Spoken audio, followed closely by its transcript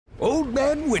Old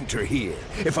Man Winter here.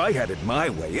 If I had it my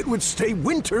way, it would stay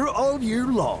winter all year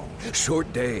long.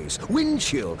 Short days, wind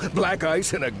chill, black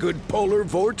ice, and a good polar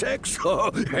vortex.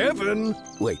 Oh, heaven!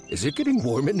 Wait, is it getting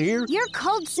warm in here? Your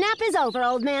cold snap is over,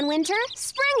 Old Man Winter.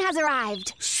 Spring has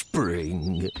arrived.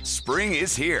 Spring. Spring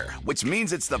is here, which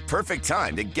means it's the perfect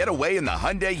time to get away in the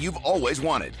Hyundai you've always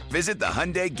wanted. Visit the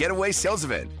Hyundai Getaway Sales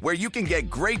Event, where you can get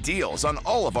great deals on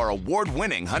all of our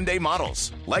award-winning Hyundai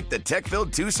models, like the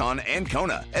tech-filled Tucson and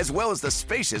Kona, as well as the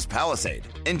spacious Palisade.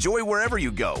 Enjoy wherever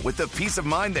you go with the peace of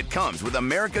mind that comes with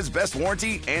America's best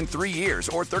warranty and 3 years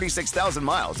or 36,000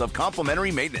 miles of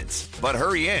complimentary maintenance. But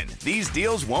hurry in, these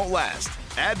deals won't last.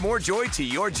 Add more joy to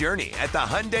your journey at the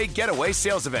Hyundai Getaway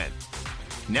Sales Event.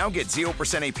 Now get 0%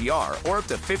 APR or up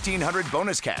to $1,500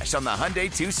 bonus cash on the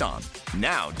Hyundai Tucson.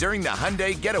 Now, during the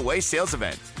Hyundai Getaway Sales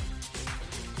Event.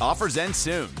 Offers end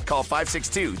soon. Call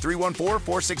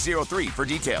 562-314-4603 for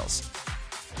details.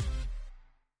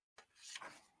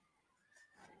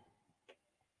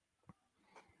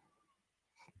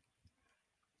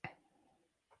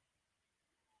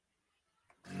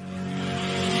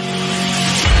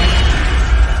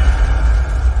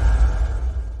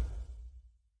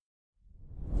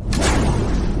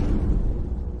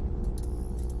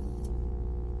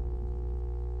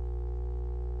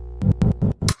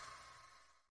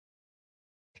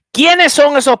 ¿Quiénes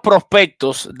son esos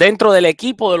prospectos dentro del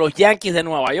equipo de los Yankees de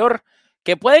Nueva York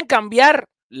que pueden cambiar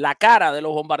la cara de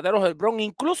los Bombarderos del Bronx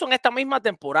incluso en esta misma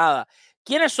temporada?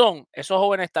 ¿Quiénes son esos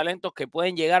jóvenes talentos que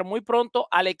pueden llegar muy pronto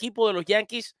al equipo de los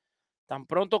Yankees, tan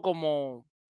pronto como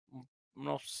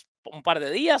un par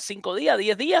de días, 5 días,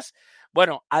 10 días?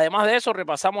 Bueno, además de eso,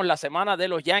 repasamos la semana de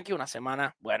los Yankees, una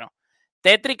semana,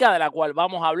 tétrica, de la cual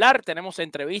vamos a hablar. Tenemos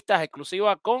entrevistas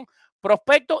exclusivas con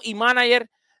prospectos y manager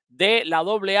de la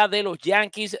AA de los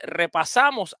Yankees.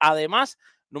 Repasamos además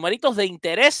numeritos de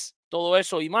interés, todo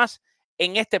eso y más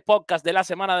en este podcast de la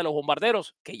semana de los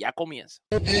Bombarderos que ya comienza.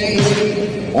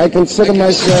 I consider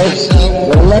myself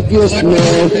the luckiest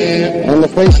man on the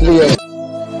face of the earth.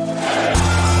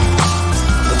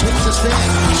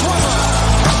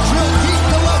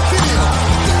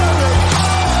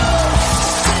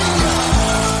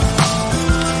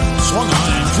 Swung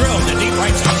on and drilled to deep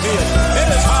right center field. It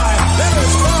is high. It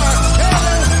is far. It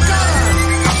is gone.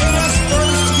 In his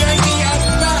first Yankee at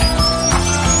bat.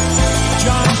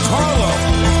 Giancarlo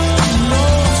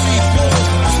knows he goes.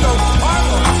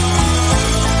 Giancarlo.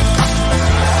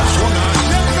 Swung on.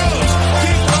 There it goes.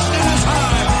 Deep left. It is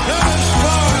high. It is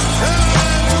far. It is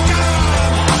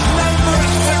gone. Number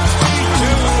 62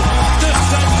 to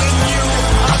set the new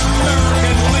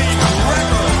American League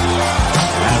record.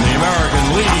 And the American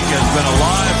League has been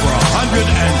alive for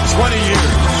 120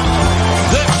 years.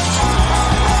 This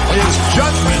is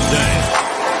Judgment Day.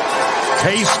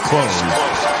 Case closed.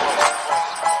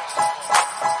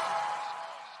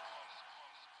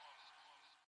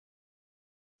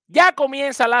 Ya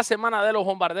comienza la semana de los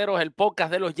Bombarderos, el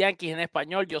podcast de los Yankees en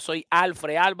español. Yo soy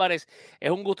Alfred Álvarez.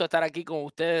 Es un gusto estar aquí con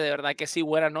ustedes. De verdad que sí.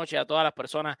 Buenas noches a todas las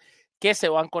personas que se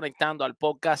van conectando al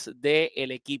podcast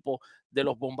del equipo de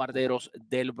los Bombarderos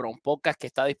del Bronx. Podcast que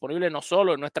está disponible no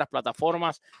solo en nuestras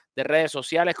plataformas de redes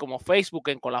sociales como Facebook,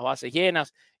 en Con las Bases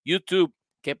Llenas, YouTube,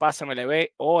 ¿Qué pasa MLB?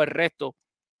 O el resto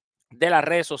de las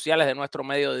redes sociales de nuestro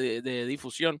medio de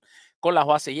difusión Con las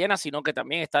Bases Llenas, sino que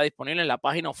también está disponible en la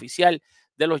página oficial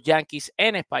de los Yankees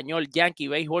en español,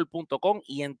 yankeebaseball.com,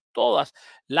 y en todas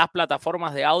las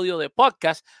plataformas de audio de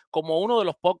podcast, como uno de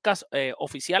los podcasts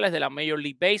oficiales de la Major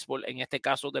League Baseball, en este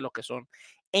caso de los que son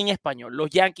en español. Los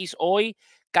Yankees hoy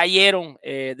cayeron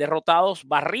derrotados,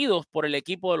 barridos por el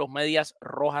equipo de los Medias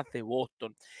Rojas de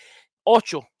Boston.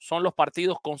 8 son los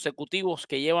partidos consecutivos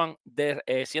que llevan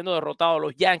siendo derrotados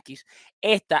los Yankees.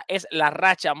 Esta es la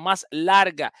racha más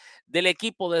larga del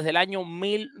equipo desde el año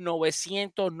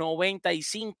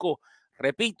 1995.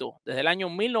 Repito, desde el año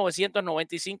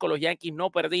 1995 los Yankees no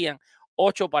perdían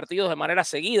 8 partidos de manera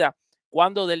seguida,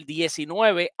 cuando del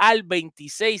 19 al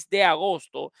 26 de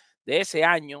agosto de ese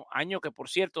año que por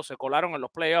cierto se colaron en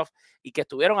los playoffs y que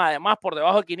estuvieron además por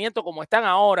debajo de 500 como están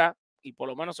ahora, y por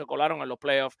lo menos se colaron en los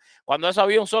playoffs, cuando eso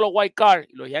había un solo wild card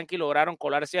y los Yankees lograron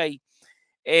colarse ahí.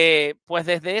 Pues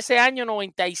desde ese año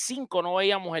 95 no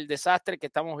veíamos el desastre que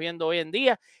estamos viendo hoy en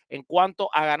día en cuanto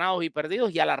a ganados y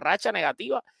perdidos y a la racha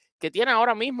negativa que tiene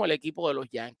ahora mismo el equipo de los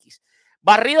Yankees.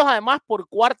 Barridos además por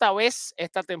cuarta vez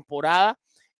esta temporada.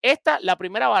 Esta, la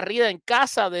primera barrida en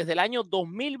casa desde el año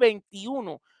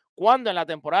 2021, cuando en la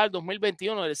temporada del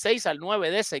 2021, del 6 al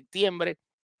 9 de septiembre,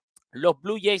 los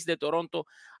Blue Jays de Toronto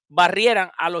barrieran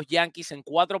a los Yankees en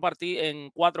 4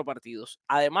 partidos.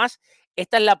 Además,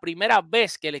 esta es la primera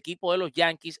vez que el equipo de los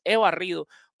Yankees es barrido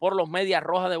por los Medias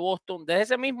Rojas de Boston desde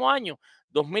ese mismo año,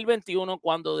 2021,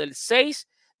 cuando del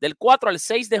 4 al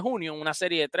 6 de junio, en una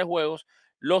serie de 3 juegos,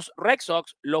 los Red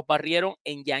Sox los barrieron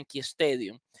en Yankee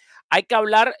Stadium. Hay que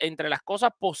hablar entre las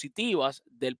cosas positivas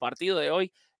del partido de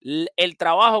hoy, el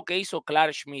trabajo que hizo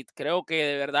Clarke Schmidt. Creo que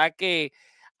de verdad que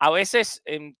a veces,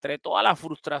 entre toda la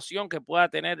frustración que pueda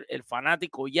tener el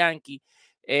fanático yankee,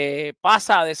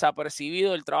 pasa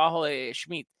desapercibido el trabajo de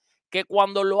Schmidt, que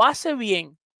cuando lo hace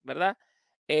bien, ¿verdad?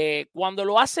 Cuando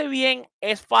lo hace bien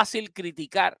es fácil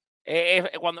criticar.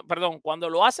 Cuando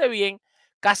lo hace bien,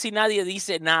 casi nadie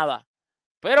dice nada.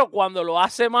 Pero cuando lo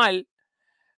hace mal,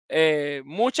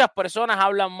 muchas personas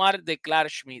hablan mal de Clarke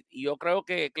Schmidt. Y yo creo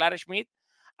que Clarke Schmidt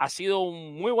ha sido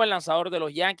un muy buen lanzador de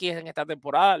los Yankees en esta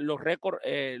temporada. Los récords,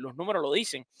 los números lo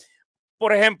dicen.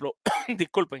 Por ejemplo,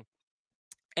 disculpen,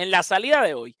 en la salida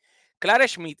de hoy, Clarke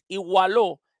Schmidt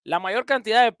igualó la mayor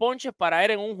cantidad de ponches para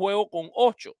él en un juego con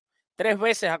 8. 3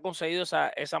 veces ha conseguido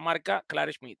esa marca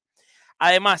Clarke Schmidt.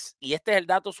 Además, y este es el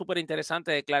dato súper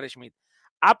interesante de Clarke Schmidt,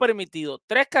 ha permitido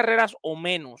 3 carreras o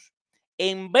menos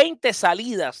en 20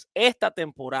 salidas esta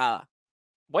temporada.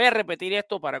 Voy a repetir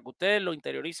esto para que ustedes lo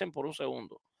interioricen por un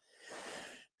segundo.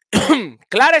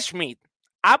 Clarke Schmidt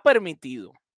ha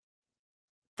permitido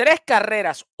 3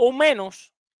 carreras o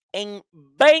menos en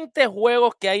 20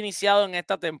 juegos que ha iniciado en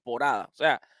esta temporada. O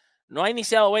sea, no ha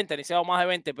iniciado 20, ha iniciado más de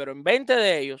 20, pero en 20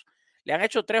 de ellos le han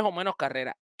hecho 3 o menos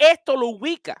carreras. Esto lo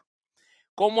ubica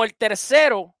como el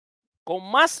tercero con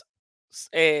más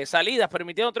salidas,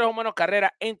 permitiendo 3 o menos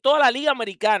carreras en toda la liga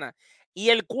americana y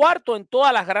el cuarto en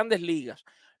todas las grandes ligas.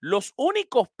 Los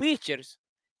únicos pitchers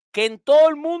que en todo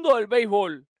el mundo del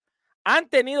béisbol han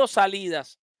tenido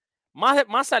salidas,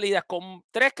 más salidas con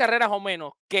 3 carreras o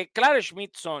menos que Clarke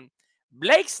Schmidt son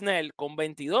Blake Snell con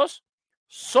 22,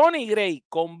 Sonny Gray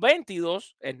con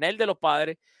 22, Snell de los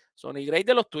Padres, Sonny Gray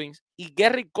de los Twins y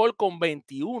Gerrit Cole con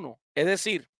 21. Es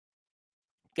decir,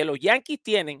 que los Yankees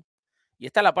tienen, y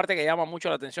esta es la parte que llama mucho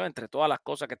la atención entre todas las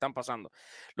cosas que están pasando,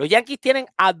 los Yankees tienen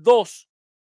a 2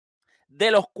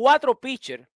 de los 4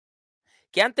 pitchers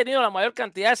que han tenido la mayor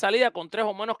cantidad de salidas con 3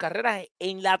 o menos carreras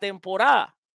en la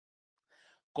temporada.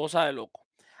 Cosa de loco.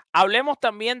 Hablemos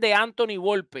también de Anthony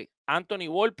Volpe. Anthony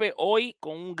Volpe hoy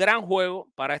con un gran juego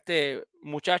para este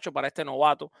muchacho, para este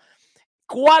novato.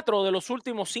 4 de los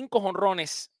últimos 5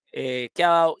 jonrones que ha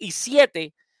dado y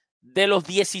 7 de los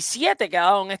 17 que ha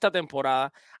dado en esta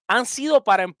temporada han sido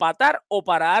para empatar o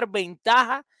para dar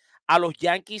ventaja a los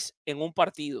Yankees en un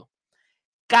partido.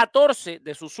 14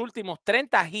 de sus últimos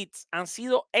 30 hits han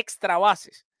sido extra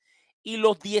bases y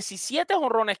los 17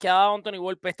 jonrones que ha dado Anthony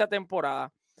Volpe esta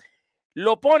temporada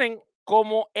lo ponen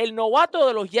como el novato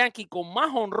de los Yankees con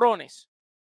más jonrones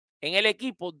en el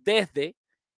equipo desde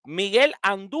Miguel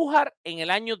Andújar en el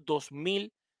año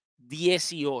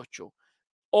 2018.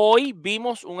 Hoy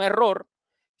vimos un error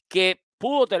que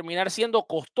pudo terminar siendo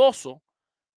costoso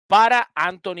para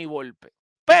Anthony Volpe.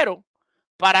 Pero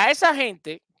para esa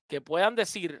gente que puedan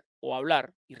decir o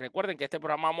hablar, y recuerden que este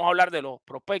programa vamos a hablar de los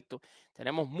prospectos,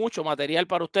 tenemos mucho material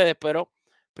para ustedes, pero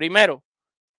primero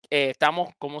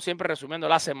estamos como siempre resumiendo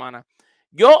la semana.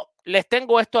 Yo les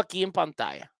tengo esto aquí en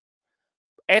pantalla.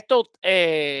 Esto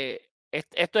es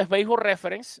Baseball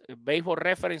Reference,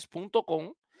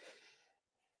 baseballreference.com,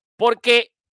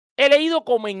 porque he leído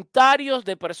comentarios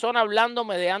de personas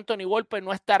hablándome de Anthony Volpe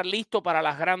no estar listo para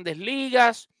las grandes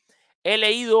ligas. He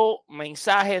leído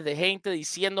mensajes de gente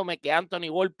diciéndome que Anthony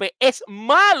Volpe es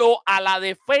malo a la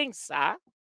defensa.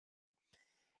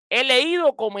 He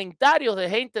leído comentarios de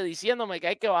gente diciéndome que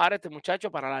hay que bajar a este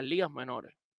muchacho para las ligas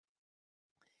menores.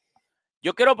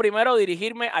 Yo quiero primero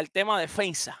dirigirme al tema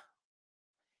defensa.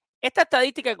 Esta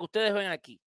estadística que ustedes ven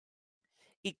aquí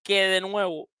y que de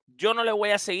nuevo yo no le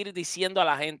voy a seguir diciendo a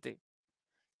la gente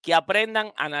que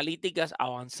aprendan analíticas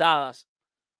avanzadas.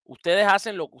 Ustedes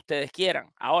hacen lo que ustedes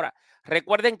quieran. Ahora,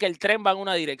 recuerden que el tren va en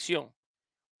una dirección.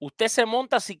 Usted se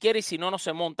monta si quiere y si no, no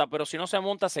se monta, pero si no se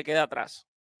monta, se queda atrás.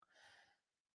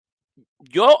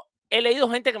 Yo he leído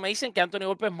gente que me dicen que Anthony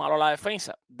Volpe es malo a la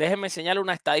defensa. Déjenme enseñarle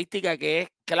una estadística que es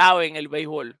clave en el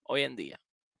béisbol hoy en día.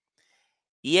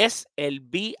 Y es el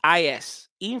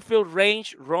BIS, Infield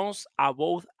Range Runs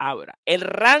Above Average. El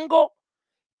rango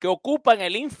que ocupa en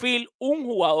el infield un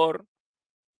jugador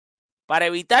para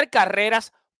evitar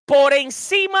carreras por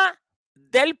encima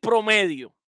del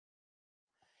promedio.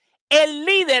 El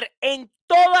líder en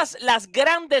todas las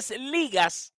grandes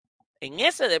ligas en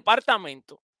ese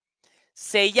departamento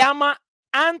se llama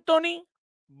Anthony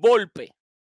Volpe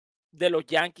de los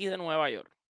Yankees de Nueva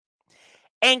York.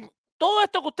 En todo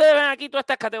esto que ustedes ven aquí, todas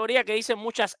estas categorías que dicen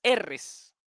muchas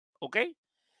R's, ¿ok?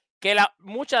 Que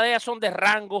muchas de ellas son de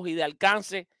rangos y de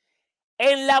alcance.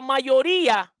 En la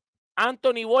mayoría,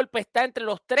 Anthony Volpe está entre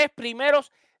los 3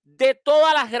 primeros de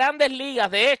todas las grandes ligas.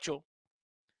 De hecho,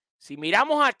 si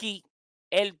miramos aquí,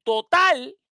 el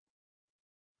total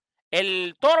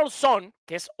zone,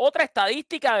 que es otra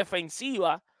estadística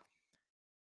defensiva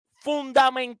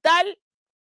fundamental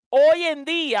hoy en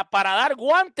día para dar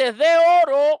guantes de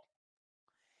oro,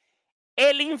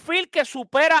 el infield que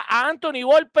supera a Anthony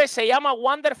Volpe se llama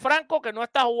Wander Franco, que no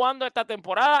está jugando esta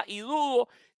temporada y dudo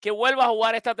que vuelva a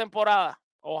jugar esta temporada.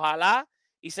 Ojalá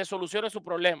y se solucione su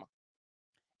problema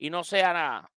y no sea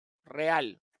nada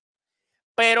real.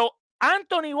 Pero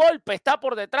Anthony Volpe está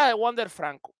por detrás de Wander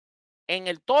Franco en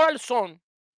el total zone,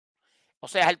 o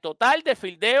sea, el total de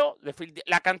fildeo,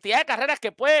 la cantidad de carreras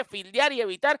que puede fildear y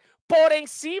evitar por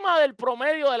encima del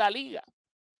promedio de la liga.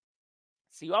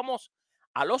 Si vamos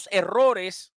a los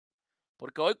errores,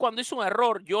 porque hoy cuando hizo un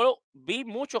error, yo vi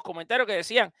muchos comentarios que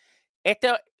decían,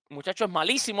 este muchacho es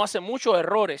malísimo, hace muchos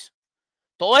errores.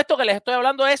 Todo esto que les estoy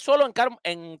hablando es solo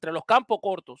entre los campos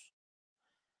cortos.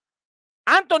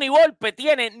 Anthony Volpe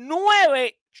tiene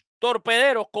 9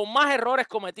 torpederos con más errores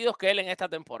cometidos que él en esta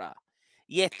temporada.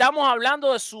 Y estamos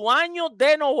hablando de su año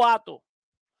de novato.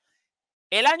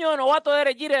 El año de novato de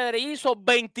Derek hizo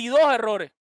 22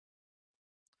 errores.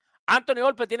 Anthony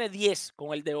Volpe tiene 10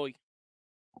 con el de hoy.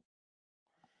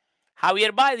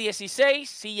 Javier Baez 16,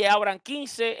 CJ Abraham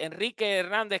 15, Enrique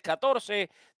Hernández 14,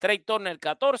 Trey Turner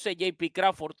 14, JP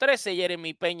Crawford 13,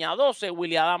 Jeremy Peña 12,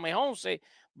 Willy Adames 11,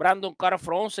 Brandon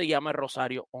Carfro 11 y Amer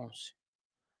Rosario 11.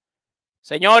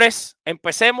 Señores,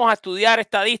 empecemos a estudiar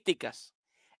estadísticas.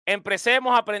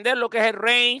 Empecemos a aprender lo que es el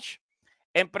range.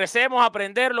 Empecemos a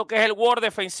aprender lo que es el WAR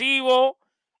defensivo.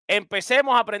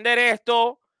 Empecemos a aprender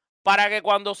esto para que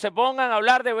cuando se pongan a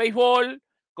hablar de béisbol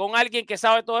con alguien que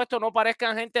sabe todo esto no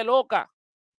parezcan gente loca.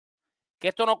 Que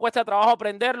esto no cuesta trabajo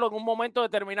aprenderlo en un momento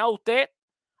determinado. Usted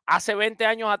hace 20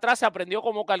 años atrás se aprendió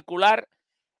cómo calcular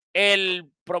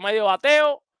el promedio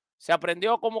bateo, se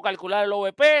aprendió cómo calcular el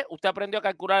OVP, usted aprendió a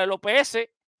calcular el OPS.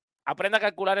 Aprenda a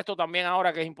calcular esto también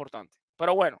ahora que es importante.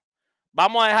 Pero bueno,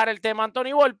 vamos a dejar el tema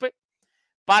Anthony Volpe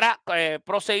para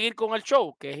proseguir con el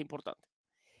show, que es importante.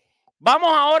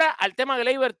 Vamos ahora al tema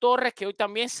Gleyber Torres, que hoy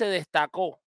también se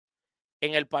destacó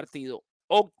en el partido.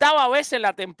 Octava vez en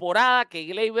la temporada que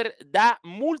Gleyber da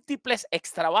múltiples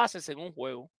extra bases en un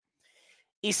juego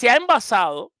y se ha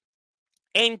envasado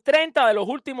en 30 de los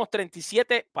últimos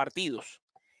 37 partidos.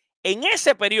 En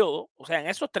ese periodo, o sea, en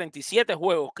esos 37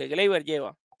 juegos que Gleyber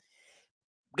lleva,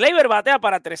 Gleyber batea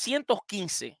para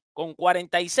 315 con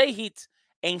 46 hits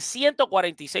en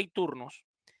 146 turnos,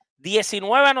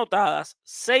 19 anotadas,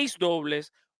 6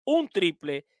 dobles, un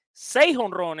triple, 6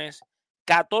 jonrones,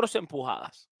 14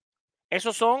 empujadas.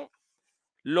 Esos son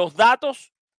los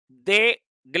datos de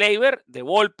Gleyber, de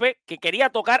Volpe, que quería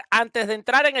tocar antes de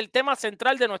entrar en el tema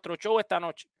central de nuestro show esta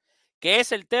noche, que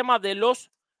es el tema de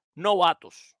los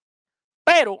novatos.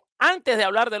 Pero antes de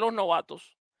hablar de los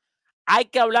novatos, hay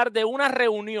que hablar de una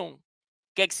reunión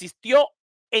que existió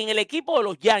en el equipo de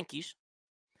los Yankees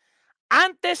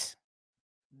antes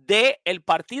del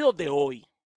partido de hoy.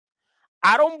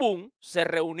 Aaron Boone se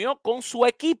reunió con su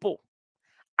equipo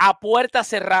a puerta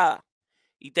cerrada.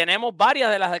 Y tenemos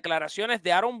varias de las declaraciones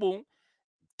de Aaron Boone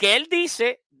que él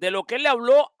dice de lo que él le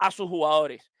habló a sus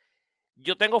jugadores.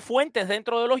 Yo tengo fuentes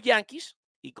dentro de los Yankees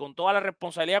y con toda la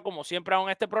responsabilidad, como siempre hago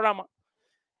en este programa,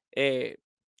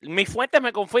 mis fuentes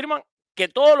me confirman que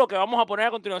todo lo que vamos a poner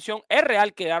a continuación es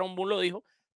real, que Aaron Boone lo dijo,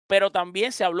 pero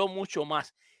también se habló mucho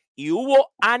más. Y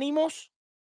hubo ánimos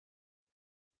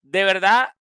de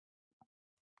verdad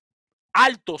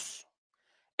altos,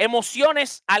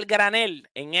 emociones al granel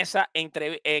en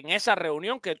esa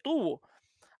reunión que tuvo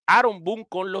Aaron Boone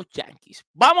con los Yankees.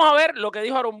 Vamos a ver lo que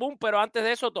dijo Aaron Boone, pero antes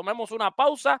de eso tomemos una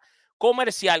pausa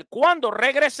comercial. Cuando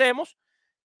regresemos,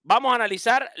 vamos a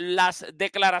analizar las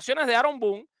declaraciones de Aaron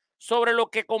Boone sobre lo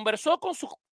que conversó con sus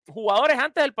jugadores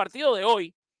antes del partido de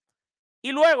hoy.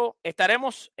 Y luego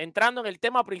estaremos entrando en el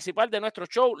tema principal de nuestro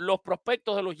show, los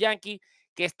prospectos de los Yankees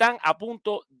que están a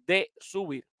punto de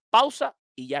subir. Pausa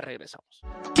y ya regresamos.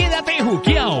 Quédate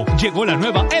juqueado. Llegó la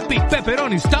nueva Epic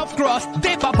Pepperoni Stuffed Crust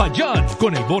de Papa John's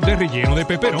con el borde relleno de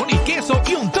pepperoni, queso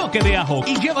y un toque de ajo.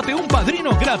 Y llévate un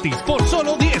padrino gratis por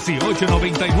solo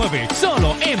 $18.99.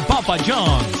 Solo en Papa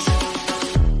John's.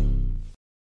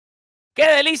 Qué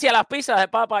delicia las pizzas de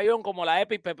Papa John, como la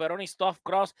Epic Pepperoni Stuffed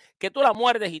Crust, que tú la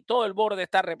muerdes y todo el borde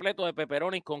está repleto de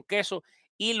pepperoni con queso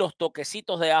y los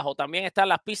toquecitos de ajo. También están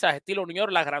las pizzas estilo New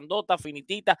York, las grandotas,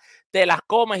 finititas, te las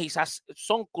comes y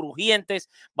son crujientes,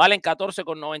 valen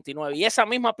 $14.99. Y esa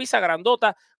misma pizza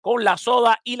grandota con la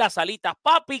soda y las alitas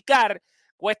para picar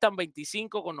cuestan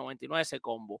 $25.99 ese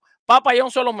combo. Papa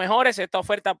John's son los mejores. Esta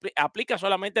oferta aplica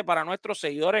solamente para nuestros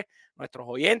seguidores, nuestros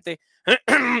oyentes,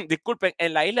 disculpen,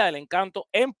 en la Isla del Encanto,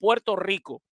 en Puerto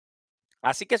Rico.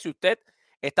 Así que si usted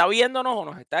está viéndonos o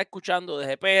nos está escuchando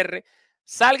desde PR,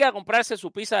 salga a comprarse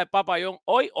su pizza de Papa John's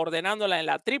hoy ordenándola en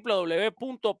la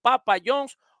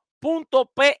www.papajohns.pr.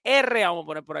 Vamos a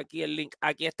poner por aquí el link.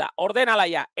 Aquí está. Ordénala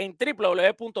ya en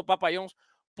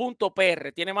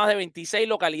www.papajohns.pr. Tiene más de 26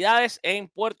 localidades en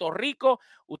Puerto Rico.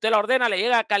 Usted la ordena, le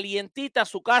llega calientita a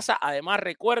su casa. Además,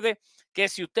 recuerde que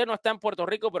si usted no está en Puerto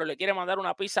Rico, pero le quiere mandar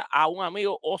una pizza a un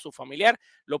amigo o su familiar,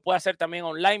 lo puede hacer también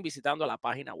online visitando la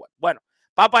página web. Bueno,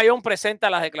 Papa John presenta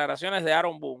las declaraciones de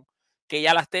Aaron Boone, que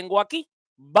ya las tengo aquí.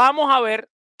 Vamos a ver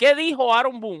qué dijo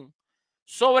Aaron Boone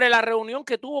sobre la reunión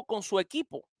que tuvo con su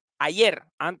equipo ayer,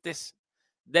 antes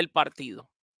del partido.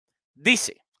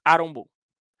 Dice Aaron Boone: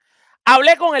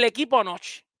 hablé con el equipo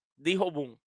anoche, dijo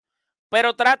Boone,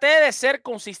 pero traté de ser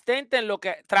consistente en lo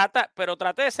que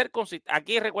traté de ser consistente.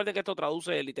 Aquí recuerden que esto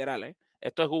traduce literal,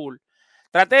 esto es Google.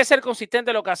 Traté de ser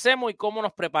consistente en lo que hacemos y cómo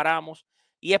nos preparamos,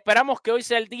 y esperamos que hoy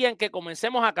sea el día en que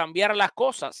comencemos a cambiar las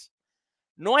cosas.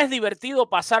 No es divertido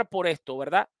pasar por esto,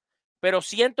 ¿verdad? Pero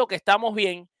siento que estamos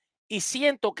bien y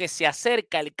siento que se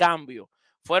acerca el cambio.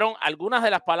 Fueron algunas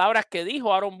de las palabras que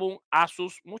dijo Aaron Boone a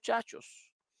sus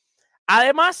muchachos.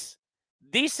 Además,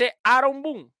 dice Aaron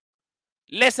Boone: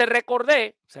 les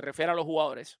recordé, se refiere a los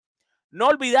jugadores, no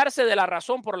olvidarse de la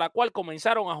razón por la cual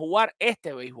comenzaron a jugar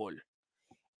este béisbol.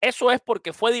 Eso es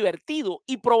porque fue divertido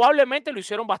y probablemente lo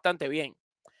hicieron bastante bien.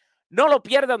 No lo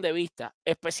pierdan de vista,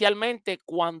 especialmente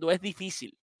cuando es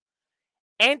difícil.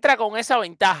 Entra con esa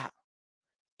ventaja,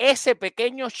 ese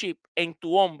pequeño chip en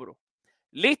tu hombro,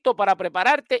 listo para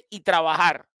prepararte y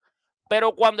trabajar.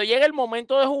 Pero cuando llegue el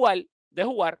momento de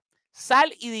jugar,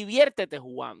 sal y diviértete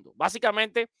jugando.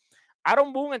 Básicamente,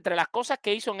 Aaron Boone, entre las cosas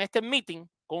que hizo en este meeting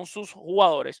con sus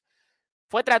jugadores,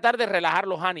 fue tratar de relajar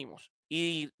los ánimos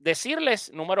y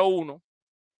decirles, número uno,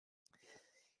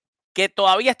 que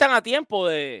todavía están a tiempo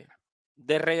de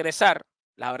regresar.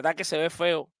 La verdad que se ve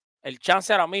feo el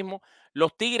chance ahora mismo.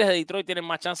 Los Tigres de Detroit tienen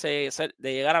más chance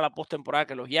de llegar a la postemporada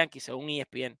que los Yankees, según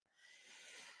ESPN.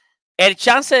 El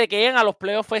chance de que lleguen a los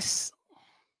playoffs es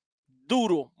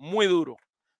duro, muy duro.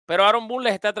 Pero Aaron Boone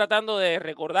les está tratando de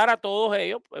recordar a todos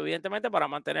ellos, evidentemente para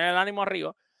mantener el ánimo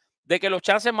arriba, de que los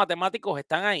chances matemáticos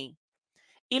están ahí.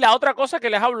 Y la otra cosa que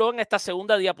les habló en esta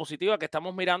segunda diapositiva que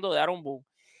estamos mirando de Aaron Boone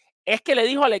es que le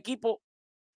dijo al equipo: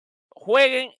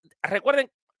 jueguen,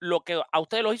 recuerden lo que a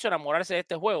ustedes los hizo enamorarse de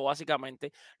este juego,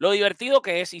 básicamente, lo divertido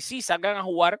que es, y sí, salgan a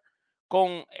jugar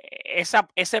con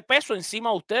ese peso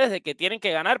encima de ustedes de que tienen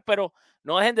que ganar, pero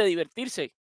no dejen de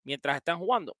divertirse mientras están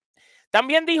jugando.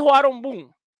 También dijo Aaron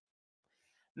Boone: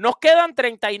 nos quedan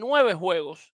 39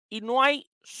 juegos y no hay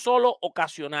solo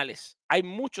ocasionales, hay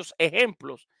muchos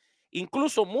ejemplos,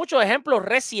 incluso muchos ejemplos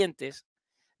recientes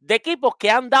de equipos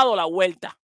que han dado la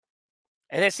vuelta,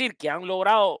 es decir, que han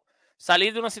logrado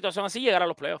salir de una situación así y llegar a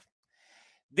los playoffs.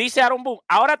 Dice Aaron Boone: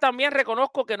 ahora también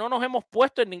reconozco que no nos hemos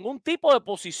puesto en ningún tipo de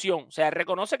posición. O sea,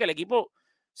 reconoce que el equipo,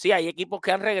 sí, hay equipos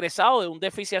que han regresado de un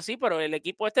déficit así, pero el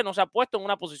equipo este no se ha puesto en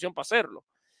una posición para hacerlo.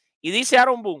 Y dice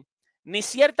Aaron Boone: ni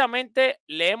ciertamente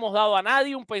le hemos dado a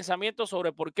nadie un pensamiento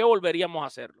sobre por qué volveríamos a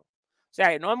hacerlo. O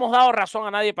sea, no hemos dado razón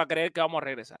a nadie para creer que vamos a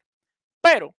regresar.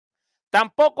 Pero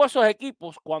tampoco esos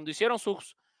equipos, cuando hicieron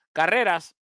sus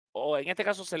carreras, o en este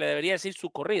caso se le debería decir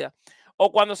su corrida, o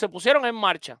cuando se pusieron en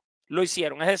marcha, lo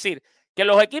hicieron. Es decir, que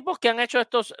los equipos que han hecho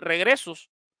estos regresos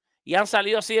y han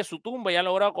salido así de su tumba y han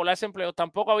logrado colarse empleos,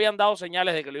 tampoco habían dado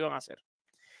señales de que lo iban a hacer.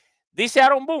 Dice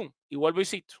Aaron Boone, y vuelvo y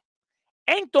cito: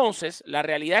 entonces, la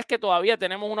realidad es que todavía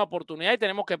tenemos una oportunidad y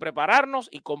tenemos que prepararnos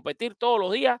y competir todos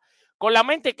los días con la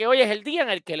mente que hoy es el día en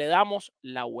el que le damos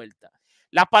la vuelta.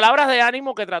 Las palabras de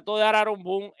ánimo que trató de dar Aaron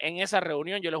Boone en esa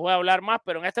reunión, yo les voy a hablar más,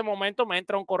 pero en este momento me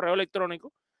entra un correo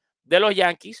electrónico de los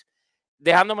Yankees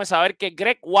dejándome saber que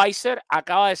Greg Weiser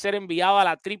acaba de ser enviado a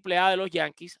la AAA de los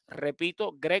Yankees.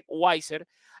 Repito, Greg Weiser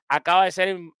acaba de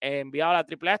ser enviado a la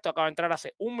AAA. Esto acaba de entrar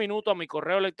hace un minuto a mi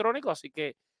correo electrónico, así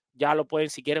que ya lo pueden,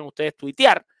 si quieren ustedes,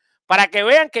 tuitear, para que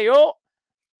vean que yo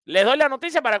les doy la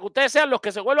noticia para que ustedes sean los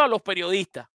que se vuelvan los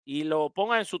periodistas y lo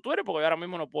pongan en su Twitter, porque yo ahora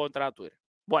mismo no puedo entrar a Twitter.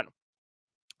 Bueno,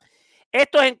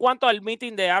 esto es en cuanto al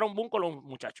meeting de Aaron Boone con los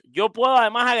muchachos. Yo puedo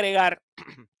además agregar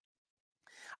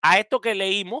a esto que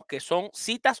leímos, que son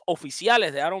citas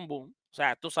oficiales de Aaron Boone. O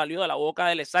sea, esto salió de la boca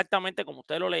de él exactamente como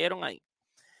ustedes lo leyeron ahí.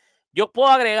 Yo puedo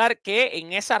agregar que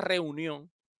en esa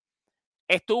reunión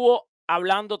estuvo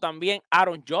hablando también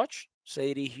Aaron Judge, se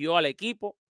dirigió al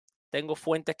equipo. Tengo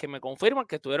fuentes que me confirman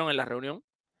que estuvieron en la reunión.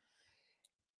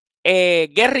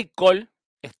 Gerrit Cole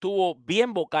estuvo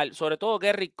bien vocal, sobre todo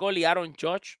Gary Cole y Aaron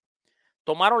Judge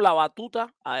tomaron la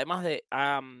batuta, además de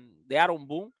Aaron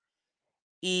Boone,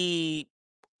 y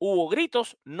hubo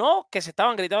gritos, no que se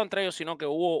estaban gritando entre ellos, sino que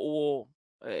hubo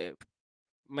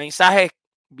mensajes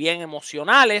bien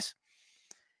emocionales.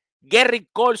 Gary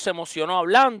Cole se emocionó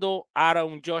hablando,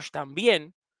 Aaron Judge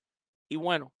también, y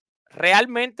bueno,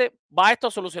 ¿realmente va esto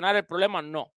a solucionar el problema?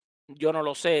 No, yo no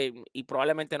lo sé y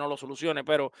probablemente no lo solucione,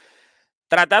 pero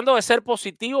tratando de ser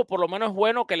positivo, por lo menos es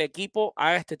bueno que el equipo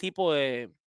haga este tipo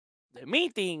de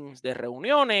meetings, de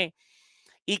reuniones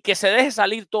y que se deje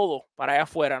salir todo para allá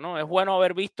afuera, ¿no? Es bueno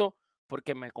haber visto,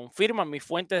 porque me confirman mis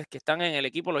fuentes que están en el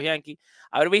equipo de los Yankees,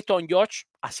 haber visto a un George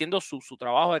haciendo su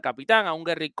trabajo de capitán, a un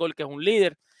Gary Cole que es un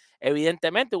líder.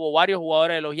 Evidentemente hubo varios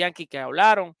jugadores de los Yankees que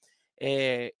hablaron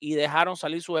y dejaron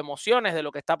salir sus emociones de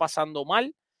lo que está pasando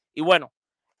mal. Y bueno,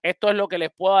 esto es lo que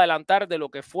les puedo adelantar de lo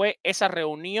que fue esa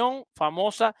reunión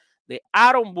famosa de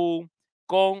Aaron Boone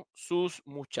con sus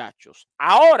muchachos.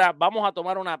 Ahora vamos a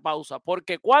tomar una pausa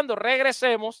porque cuando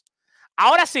regresemos,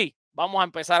 ahora sí, vamos a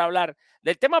empezar a hablar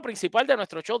del tema principal de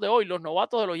nuestro show de hoy, los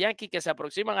novatos de los Yankees que se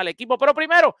aproximan al equipo. Pero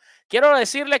primero, quiero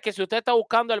decirles que si usted está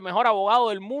buscando el mejor abogado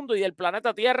del mundo y del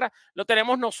planeta Tierra, lo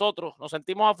tenemos nosotros. Nos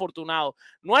sentimos afortunados.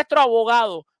 Nuestro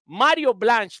abogado, Mario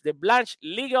Blanche, de Blanche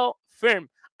Legal Firm,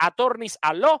 Attorneys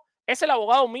at Law, es el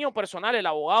abogado mío personal, el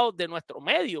abogado de nuestro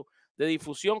medio de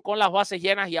difusión con las bases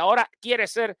llenas y ahora quiere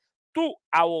ser tu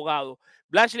abogado.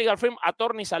 Blanche Legal Firm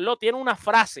Attorneys at Law tiene una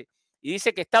frase y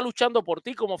dice que está luchando por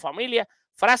ti como familia,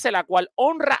 frase la cual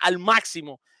honra al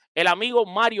máximo el amigo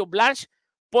Mario Blanche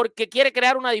porque quiere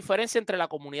crear una diferencia entre la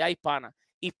comunidad hispana.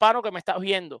 Hispano que me estás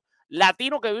viendo,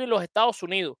 latino que vive en los Estados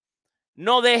Unidos,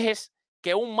 no dejes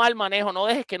que un mal manejo, no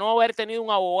dejes que no haber tenido un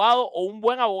abogado o un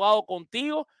buen abogado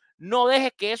contigo, no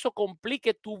dejes que eso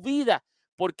complique tu vida.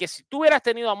 Porque si tú hubieras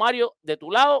tenido a Mario de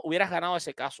tu lado, hubieras ganado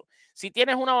ese caso. Si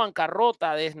tienes una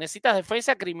bancarrota, necesitas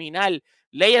defensa criminal,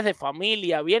 leyes de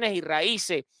familia, bienes y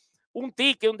raíces, un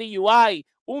ticket, un DUI,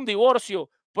 un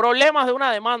divorcio, problemas de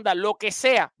una demanda, lo que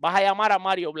sea, vas a llamar a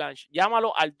Mario Blanche.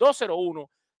 Llámalo al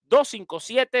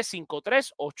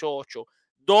 201-257-5388.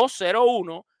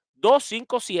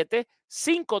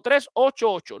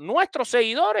 201-257-5388. Nuestros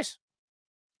seguidores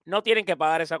no tienen que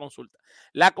pagar esa consulta.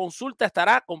 La consulta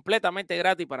estará completamente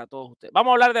gratis para todos ustedes.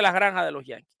 Vamos a hablar de las granjas de los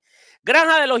Yankees.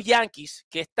 Granja de los Yankees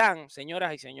que están,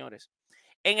 señoras y señores,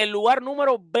 en el lugar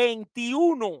número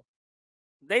 21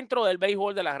 dentro del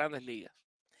béisbol de las Grandes Ligas.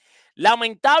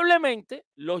 Lamentablemente,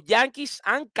 los Yankees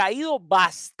han caído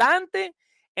bastante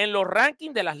en los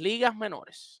rankings de las ligas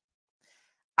menores.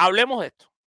 Hablemos de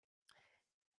esto.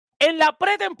 En la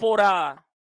pretemporada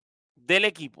del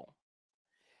equipo,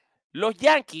 los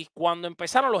Yankees, cuando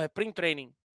empezaron los sprint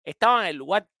training, estaban en el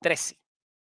lugar 13.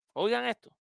 Oigan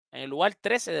esto, en el lugar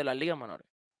 13 de las ligas menores.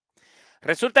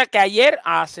 Resulta que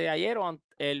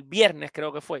el viernes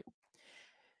creo que fue,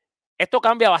 esto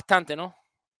cambia bastante, ¿no?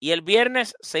 Y el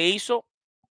viernes se hizo,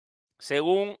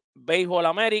 según Béisbol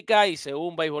América y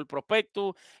según Béisbol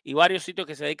Prospectus y varios sitios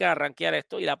que se dedican a rankear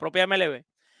esto, y la propia MLB,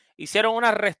 hicieron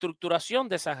una reestructuración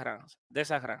de esas granjas.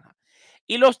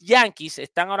 Y los Yankees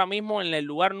están ahora mismo en el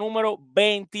lugar número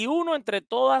 21 entre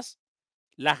todas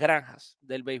las granjas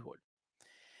del béisbol.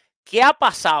 ¿Qué ha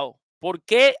pasado? ¿Por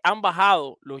qué han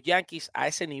bajado los Yankees a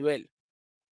ese nivel?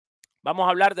 Vamos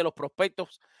a hablar de los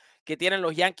prospectos que tienen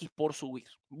los Yankees por subir.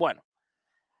 Bueno,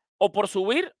 o por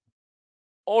subir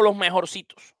o los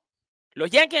mejorcitos.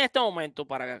 Los Yankees en este momento,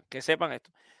 para que sepan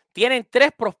esto, tienen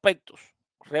 3 prospectos.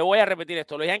 Voy a repetir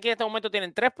esto. Los Yankees en este momento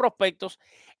tienen 3 prospectos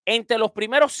entre los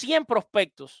primeros 100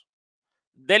 prospectos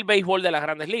del béisbol de las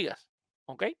Grandes Ligas.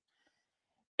 ¿Ok?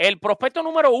 El prospecto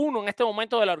número 1 en este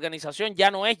momento de la organización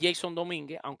ya no es Jason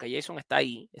Domínguez, aunque Jason está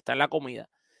ahí, está en la comida.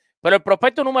 Pero el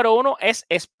prospecto número 1 es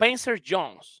Spencer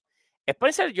Jones.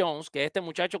 Spencer Jones, que es este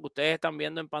muchacho que ustedes están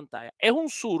viendo en pantalla, es un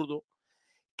zurdo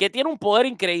que tiene un poder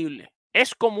increíble.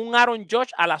 Es como un Aaron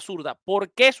Judge a la zurda.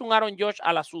 ¿Por qué es un Aaron Judge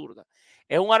a la zurda?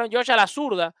 Es un Aaron Judge a la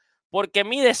zurda porque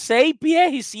mide 6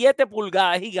 pies y 7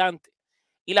 pulgadas, es gigante.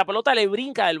 Y la pelota le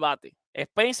brinca del bate.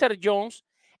 Spencer Jones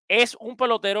es un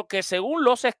pelotero que según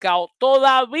los scouts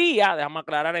todavía, déjame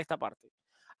aclarar esta parte,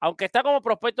 aunque está como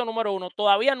prospecto número 1,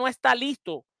 todavía no está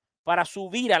listo para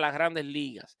subir a las Grandes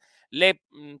Ligas.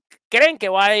 Creen que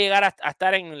va a llegar a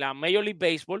estar en la Major League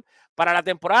Baseball para la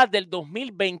temporada del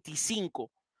 2025.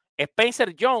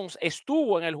 Spencer Jones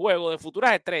estuvo en el juego de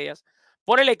futuras estrellas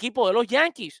por el equipo de los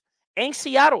Yankees en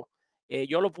Seattle.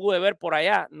 Yo lo pude ver por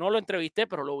allá, no lo entrevisté,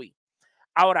 pero lo vi.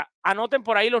 Ahora, anoten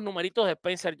por ahí los numeritos de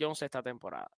Spencer Jones esta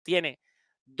temporada. Tiene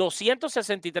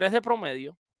 263 de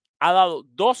promedio, ha dado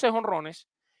 12 jonrones,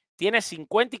 tiene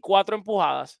 54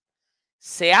 empujadas,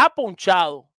 se ha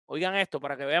ponchado, oigan esto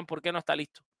para que vean por qué no está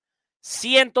listo,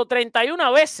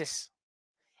 131 veces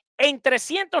en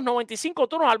 395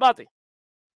 turnos al bate.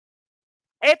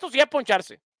 Esto sí es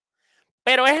poncharse,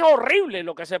 pero es horrible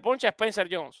lo que se poncha Spencer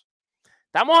Jones.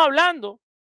 Estamos hablando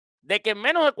de que en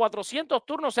menos de 400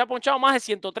 turnos se ha ponchado más de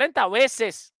 130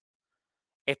 veces.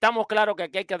 Estamos claros que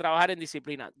aquí hay que trabajar en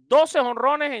disciplina. 12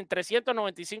 jonrones en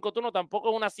 395 turnos tampoco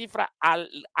es una cifra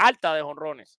alta de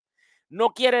jonrones.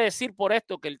 No quiere decir por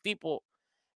esto que el tipo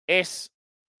es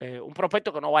un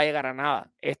prospecto que no va a llegar a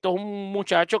nada. Esto es un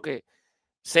muchacho que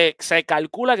se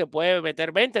calcula que puede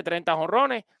meter 20, 30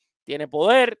 jonrones, tiene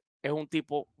poder, es un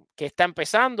tipo que está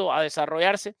empezando a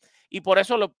desarrollarse y por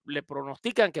eso le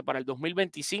pronostican que para el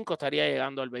 2025 estaría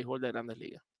llegando al béisbol de Grandes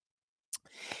Ligas.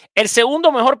 El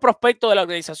segundo mejor prospecto de la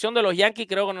organización de los Yankees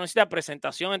creo que no necesita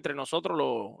presentación entre nosotros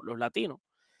los latinos.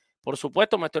 Por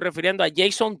supuesto, me estoy refiriendo a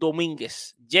Jason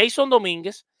Domínguez. Jason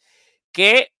Domínguez,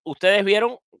 que ustedes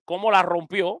vieron cómo la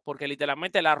rompió, porque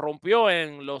literalmente la rompió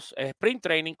en los sprint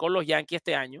training con los Yankees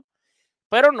este año,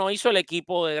 pero no hizo el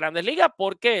equipo de Grandes Ligas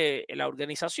porque la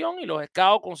organización y los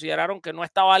scouts consideraron que no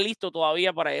estaba listo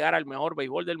todavía para llegar al mejor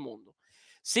béisbol del mundo.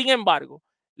 Sin embargo,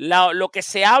 lo que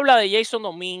se habla de Jason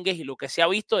Domínguez y lo que se ha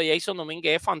visto de Jason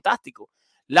Domínguez es fantástico.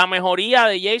 La mejoría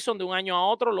de Jason de un año a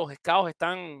otro, los scouts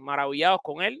están maravillados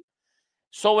con él.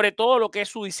 Sobre todo lo que es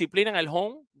su disciplina en el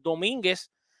home.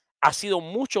 Domínguez ha sido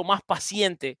mucho más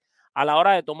paciente a la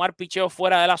hora de tomar picheo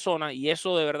fuera de la zona y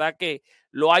eso de verdad que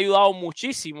lo ha ayudado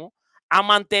muchísimo a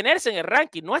mantenerse en el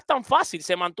ranking. No es tan fácil.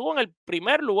 Se mantuvo en el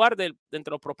primer lugar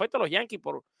entre los prospectos de los Yankees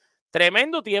por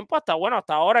tremendo tiempo hasta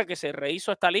ahora que se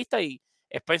rehizo esta lista y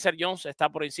Spencer Jones está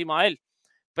por encima de él.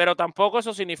 Pero tampoco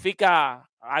eso significa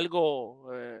algo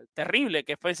terrible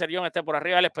que Spencer Jones esté por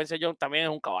arriba. El Spencer Jones también es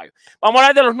un caballo. Vamos a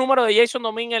hablar de los números de Jason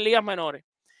Domínguez en ligas menores.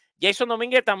 Jason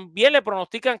Domínguez también le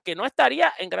pronostican que no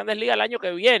estaría en Grandes Ligas el año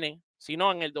que viene,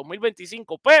 sino en el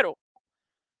 2025. Pero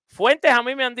fuentes a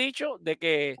mí me han dicho de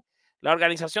que la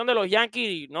organización de los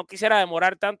Yankees no quisiera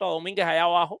demorar tanto a Domínguez allá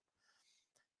abajo.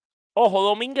 Ojo,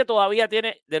 Domínguez todavía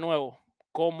tiene, de nuevo,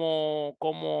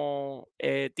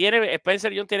 tiene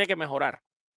Spencer Jones tiene que mejorar.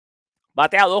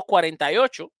 Batea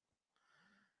 2.48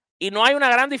 y no hay una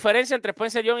gran diferencia entre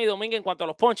Spencer Jones y Domínguez en cuanto a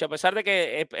los ponches, a pesar de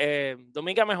que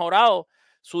Domínguez ha mejorado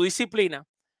su disciplina.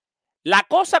 La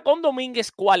cosa con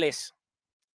Domínguez, ¿cuál es?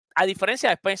 A diferencia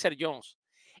de Spencer Jones,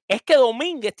 es que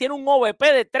Domínguez tiene un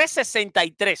OVP de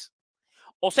 3.63.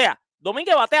 O sea,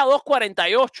 Domínguez batea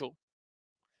 2.48,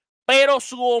 pero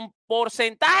su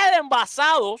porcentaje de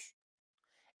envasados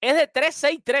es de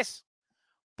 3.63.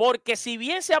 Porque si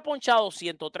bien se ha ponchado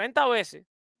 130 veces,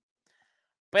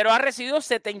 pero ha recibido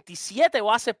 77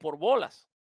 bases por bolas.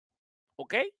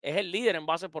 ¿Ok? Es el líder en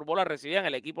bases por bolas recibidas en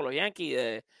el equipo de los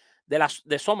Yankees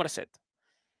de Somerset.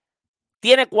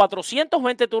 Tiene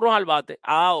 420 turnos al bate,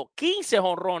 ha dado 15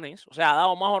 jonrones, o sea, ha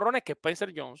dado más jonrones que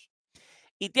Spencer Jones,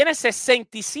 y tiene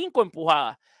 65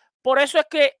 empujadas. Por eso es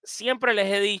que siempre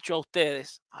les he dicho a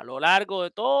ustedes, a lo largo de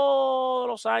todos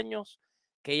los años,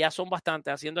 que ya son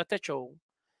bastantes haciendo este show,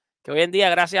 que hoy en día,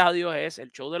 gracias a Dios, es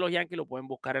el show de los Yankees, lo pueden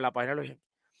buscar en la página de los Yankees,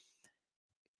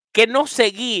 que no se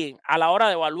guíen a la hora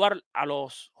de evaluar a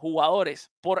los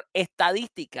jugadores por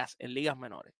estadísticas en ligas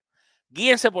menores.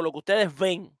 Guíense por lo que ustedes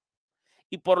ven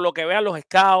y por lo que vean los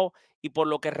scouts y por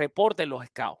lo que reporten los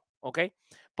scouts, ¿ok?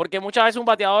 Porque muchas veces un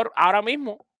bateador, ahora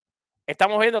mismo,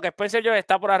 estamos viendo que Spencer Jones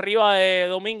está por arriba de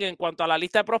Domínguez en cuanto a la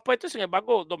lista de prospectos, sin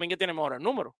embargo, Domínguez tiene mejores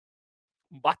números,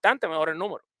 bastante mejores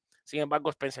números. Sin embargo,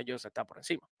 Spencer Jones está por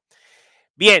encima.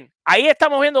 Bien, ahí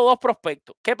estamos viendo dos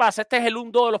prospectos. ¿Qué pasa? Este es el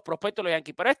 1-2 de los prospectos de los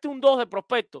Yankees, pero este 1-2 de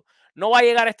prospectos no va a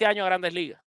llegar este año a Grandes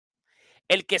Ligas.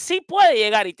 El que sí puede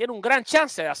llegar y tiene un gran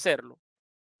chance de hacerlo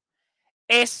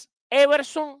es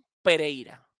Everson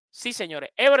Pereira. Sí,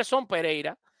 señores, Everson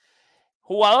Pereira,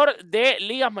 jugador de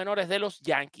ligas menores de los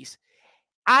Yankees.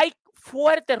 Hay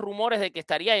fuertes rumores de que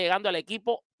estaría llegando al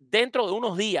equipo dentro de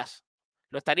unos días.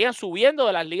 Lo estarían subiendo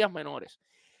de las ligas menores.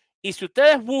 Y si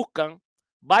ustedes buscan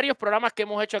varios programas que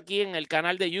hemos hecho aquí en el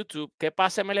canal de YouTube, ¿Qué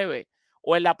pasa MLB?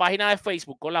 O en la página de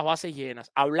Facebook con las bases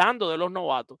llenas, hablando de los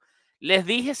novatos, les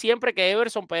dije siempre que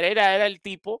Everson Pereira era el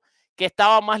tipo que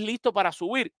estaba más listo para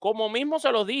subir. Como mismo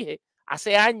se los dije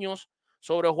hace años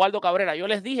sobre Oswaldo Cabrera. Yo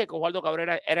les dije que Oswaldo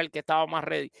Cabrera era el que estaba más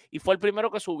ready y fue el primero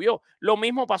que subió. Lo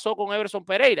mismo pasó con Everson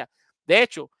Pereira. De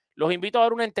hecho, los invito a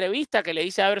ver una entrevista que le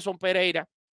hice a Everson Pereira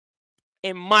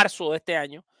en marzo de este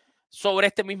año sobre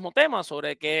este mismo tema,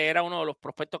 sobre que era uno de los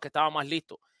prospectos que estaba más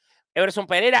listo. Everson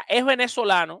Pereira es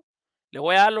venezolano. Les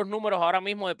voy a dar los números ahora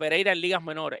mismo de Pereira en ligas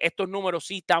menores. Estos números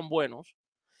sí están buenos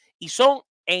y son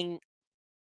entre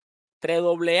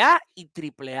AA y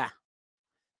AAA.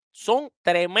 Son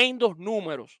tremendos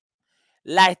números.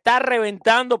 La está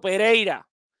reventando Pereira.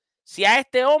 Si a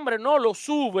este hombre no lo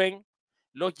suben,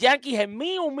 los Yankees, en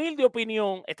mi humilde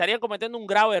opinión, estarían cometiendo un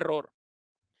grave error.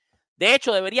 De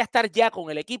hecho, debería estar ya con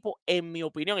el equipo, en mi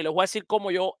opinión. Y les voy a decir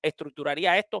cómo yo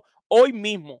estructuraría esto hoy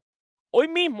mismo. Hoy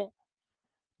mismo.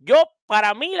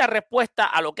 Para mí, la respuesta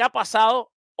a lo que ha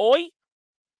pasado hoy,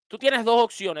 tú tienes dos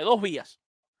opciones, dos vías.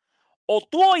 O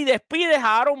tú hoy despides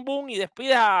a Aaron Boone y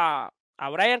despides a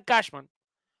Brian Cashman,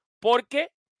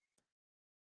 porque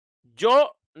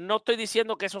yo no estoy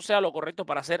diciendo que eso sea lo correcto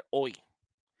para hacer hoy.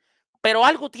 Pero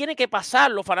algo tiene que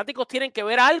pasar. Los fanáticos tienen que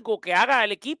ver algo que haga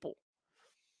el equipo.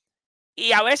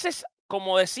 Y a veces,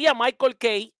 como decía Michael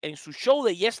Kay en su show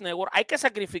de Yes Network, hay que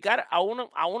sacrificar a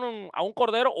un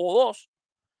cordero o dos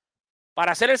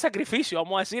para hacer el sacrificio,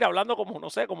 vamos a decir, hablando como, no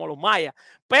sé, como los mayas.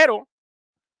 Pero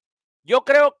yo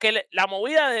creo que la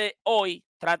movida de hoy,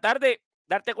 tratar de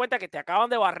darte cuenta que te acaban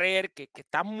de barrer, que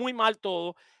está muy mal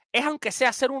todo, es aunque sea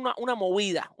hacer una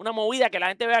movida que la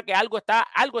gente vea que algo está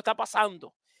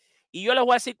pasando. Y yo les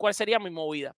voy a decir cuál sería mi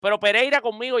movida. Pero Pereira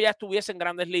conmigo ya estuviese en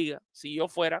Grandes Ligas, si yo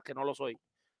fuera, que no lo soy.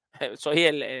 Soy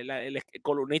el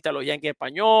columnista de los Yankees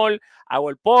español, hago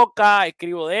el podcast,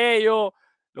 escribo de ellos,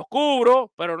 los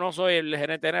cubro, pero no soy el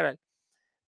gerente general.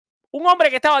 Un hombre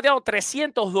que está bateando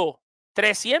 302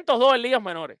 en ligas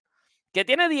menores, que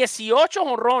tiene 18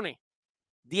 jonrones,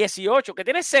 18, que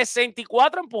tiene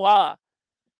 64 empujadas.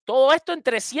 Todo esto en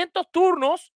 300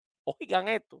 turnos. Oigan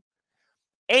esto.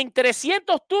 En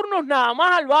 300 turnos nada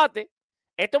más al bate.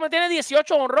 Esto me tiene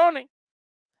 18 jonrones.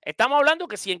 Estamos hablando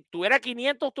que si tuviera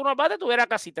 500 turnos al bate, tuviera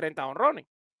casi 30 jonrones.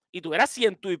 Y tuviera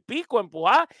 100 y pico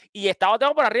empujadas y estaba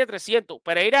bateando por arriba de 300.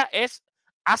 Pereira es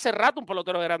hace rato un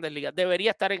pelotero de Grandes Ligas.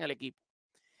 Debería estar en el equipo.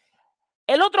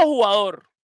 El otro jugador,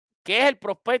 que es el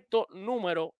prospecto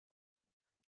número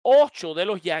 8 de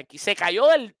los Yankees, se cayó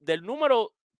del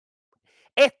número.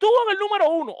 Estuvo en el número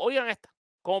 1, oigan esta,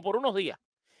 como por unos días.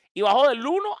 Y bajó del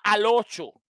 1 al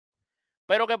 8.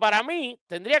 Pero que para mí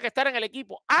tendría que estar en el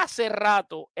equipo hace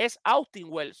rato, es Austin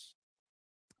Wells.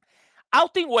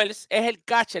 Austin Wells es el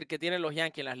catcher que tienen los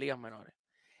Yankees en las ligas menores.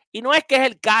 Y no es que es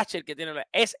el catcher que tienen,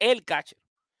 es el catcher.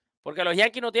 Porque los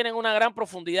Yankees no tienen una gran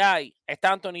profundidad ahí.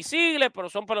 Está Anthony Ziegler, pero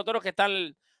son peloteros que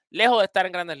están lejos de estar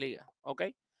en Grandes Ligas. ¿Ok?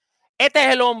 Este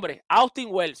es el hombre, Austin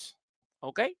Wells.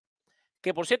 ¿Ok?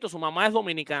 Que por cierto, su mamá es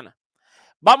dominicana.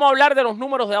 Vamos a hablar de los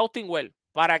números de Austin Wells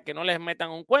para que no les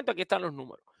metan un cuento. Aquí están los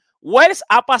números. Wells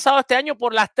ha pasado este año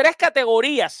por las 3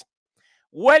 categorías.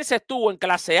 Wells estuvo en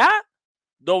clase A,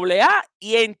 AA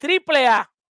y en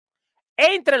AAA.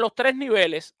 Entre los 3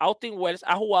 niveles, Austin Wells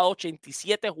ha jugado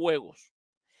 87 juegos.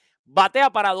 Batea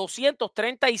para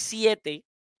 237.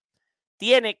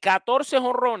 Tiene 14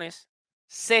 jonrones,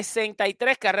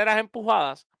 63 carreras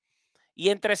empujadas. Y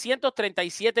en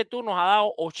 337 turnos ha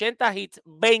dado 80 hits,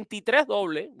 23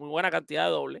 dobles, muy buena cantidad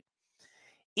de dobles.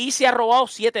 Y se ha robado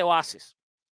 7 bases.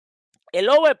 El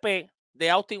OVP de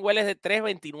Austin Wells es de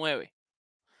 3.29.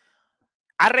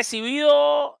 Ha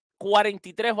recibido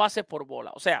 43 bases por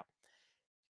bola. O sea,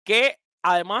 que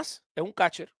además es un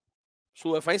catcher.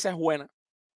 Su defensa es buena.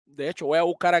 De hecho, voy a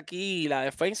buscar aquí la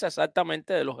defensa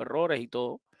exactamente de los errores y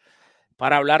todo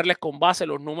para hablarles con base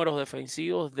los números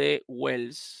defensivos de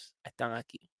Wells. Están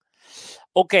aquí.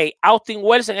 Ok, Austin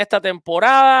Wells en esta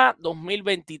temporada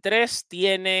 2023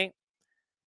 tiene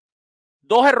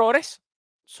 2 errores.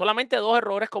 Solamente 2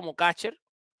 errores como catcher.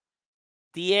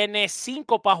 Tiene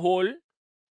 5 pass-ball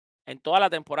en toda la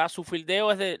temporada. Su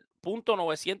fildeo es de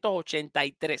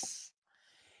 .983.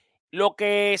 Lo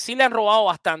que sí le han robado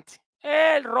bastante.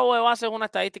 El robo de base es una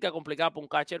estadística complicada para un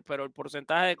catcher, pero el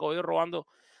porcentaje de cogido robando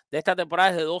de esta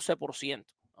temporada es de 12%.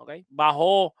 ¿Okay?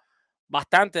 Bajó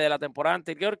bastante de la temporada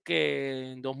anterior,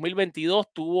 que en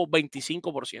 2022 tuvo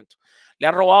 25%. Le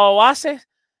han robado bases.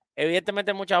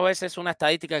 Evidentemente muchas veces es una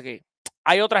estadística que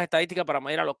hay otras estadísticas para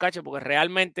medir a los catchers, porque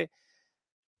realmente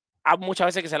hay muchas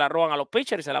veces que se la roban a los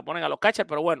pitchers y se la ponen a los catchers,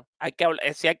 pero bueno,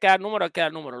 si hay que dar números, hay que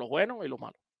dar números, los buenos y los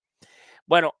malos.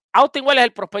 Bueno, Austin Wells es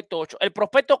el prospecto 8. El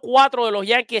prospecto 4 de los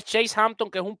Yankees es Chase Hampton,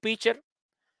 que es un pitcher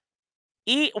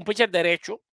y un pitcher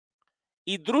derecho.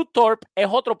 Y Drew Thorpe es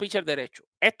otro pitcher derecho.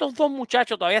 Estos dos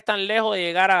muchachos todavía están lejos de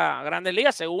llegar a Grandes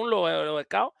Ligas, según los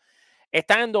scouts.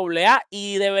 Están en AA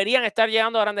y deberían estar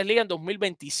llegando a Grandes Ligas en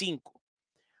 2025.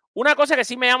 Una cosa que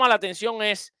sí me llama la atención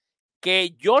es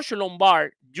que Josh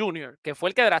Lombard Jr., que fue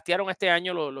el que draftearon este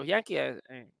año los Yankees,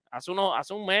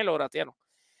 hace un mes lo draftearon,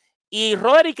 y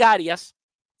Roderick Arias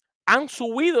han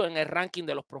subido en el ranking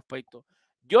de los prospectos.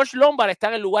 Josh Lombard está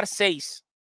en el lugar 6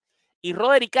 y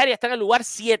Roderick Arias está en el lugar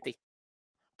 7,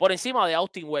 por encima de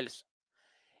Austin Wells.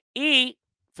 Y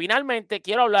finalmente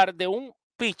quiero hablar de un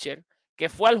pitcher que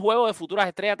fue al juego de futuras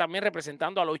estrellas también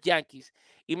representando a los Yankees,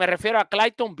 y me refiero a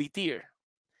Clayton Beeter.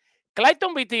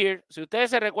 Clayton Beeter, si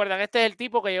ustedes se recuerdan, este es el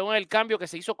tipo que llegó en el cambio que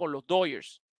se hizo con los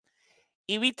Dodgers.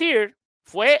 Y Beeter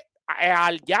fue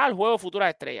ya al juego de futuras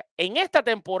estrellas. En esta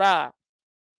temporada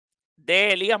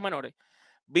de ligas menores,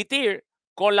 Beeter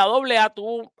con la AA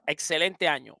tuvo un excelente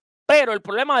año. Pero el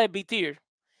problema de Beeter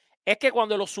es que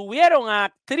cuando lo subieron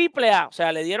a AAA, o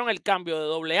sea, le dieron el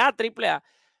cambio de AA a AAA,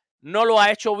 no lo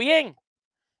ha hecho bien.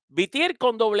 Beeter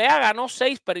con AA ganó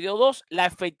 6, perdió 2. La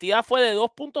efectividad fue de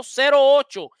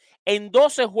 2.08 en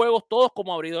 12 juegos, todos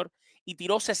como abridor, y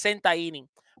tiró 60 innings.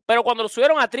 Pero cuando lo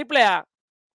subieron a AAA,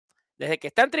 desde que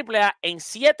está en AAA, en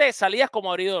 7 salidas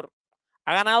como abridor,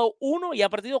 ha ganado 1 y ha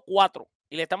perdido 4.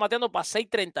 Y le están bateando para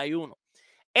 6.31.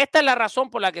 Esta es la razón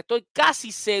por la que estoy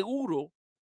casi seguro,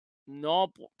 no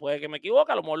puede que me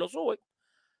equivoque, a lo mejor lo sube,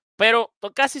 pero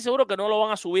estoy casi seguro que no lo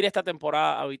van a subir esta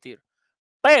temporada a Beeter.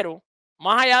 Pero,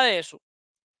 más allá de eso,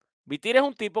 Beeter es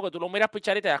un tipo que tú lo miras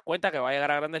pichar y te das cuenta que va a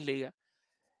llegar a Grandes Ligas.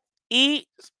 Y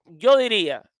yo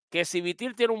diría que si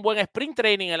Beeter tiene un buen sprint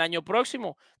training el año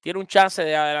próximo, tiene un chance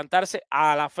de adelantarse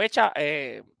a la fecha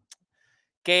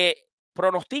que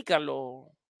pronostican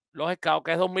los scouts,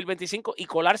 que es 2025, y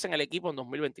colarse en el equipo en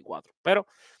 2024. Pero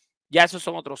ya esos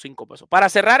son otros 5 pesos. Para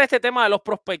cerrar este tema de los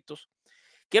prospectos,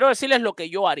 quiero decirles lo que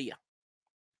yo haría.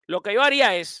 Lo que yo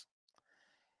haría es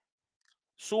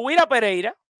subir a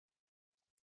Pereira,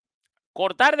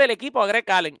 cortar del equipo a Greg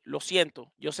Allen. Lo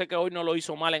siento, yo sé que hoy no lo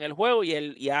hizo mal en el juego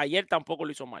y ayer tampoco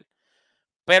lo hizo mal.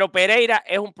 Pero Pereira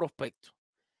es un prospecto.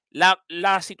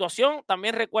 La situación,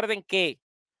 también recuerden que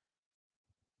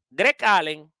Greg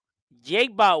Allen,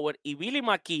 Jake Bauer y Billy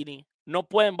McKinney no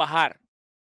pueden bajar.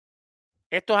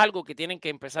 Esto es algo que tienen que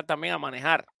empezar también a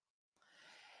manejar.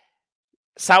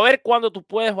 Saber cuándo tú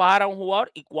puedes bajar a un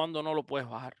jugador y cuándo no lo puedes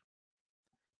bajar.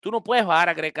 Tú no puedes bajar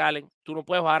a Greg Allen, tú no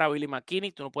puedes bajar a Billy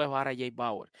McKinney, tú no puedes bajar a Jake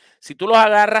Bauer. Si tú los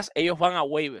agarras, ellos van a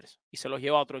waivers y se los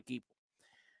lleva a otro equipo.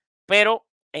 Pero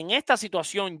en esta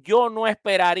situación yo no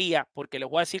esperaría, porque les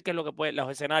voy a decir qué es lo que puede, los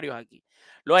escenarios aquí.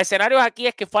 Los escenarios aquí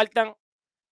es que faltan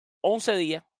 11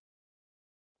 días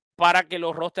para que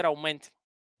los rosters aumenten.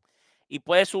 Y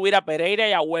puedes subir a Pereira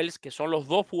y a Wells, que son los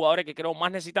 2 jugadores que creo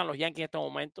más necesitan los Yankees en este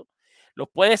momento. Los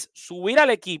puedes subir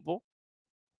al equipo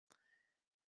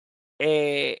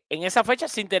en esa fecha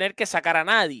sin tener que sacar a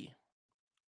nadie.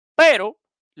 Pero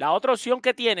la otra opción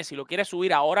que tienes, si lo quieres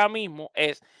subir ahora mismo,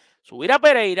 es subir a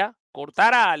Pereira,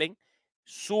 cortar a Allen,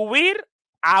 subir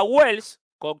a Wells,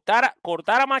 cortar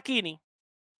a McKinney,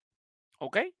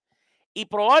 ¿ok? Y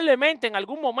probablemente en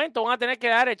algún momento van a tener que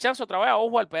dar el chance otra vez a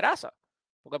Ojo al Peraza,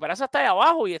 porque Peraza está ahí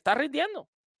abajo y está rindiendo.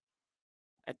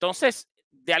 Entonces,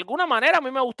 de alguna manera a mí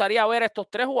me gustaría ver a estos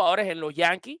 3 jugadores en los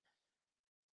Yankees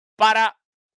para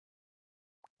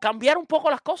cambiar un poco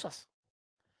las cosas.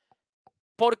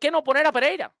 ¿Por qué no poner a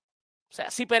Pereira? O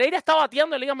sea, si Pereira está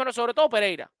bateando en ligas menores, sobre todo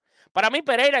Pereira. Para mí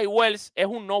Pereira y Wells es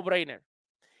un no-brainer.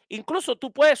 Incluso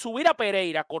tú puedes subir a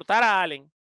Pereira, cortar a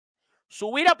Allen,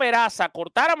 subir a Peraza,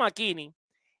 cortar a McKinney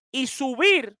y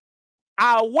subir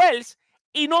a Wells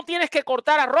y no tienes que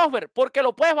cortar a Rosberg porque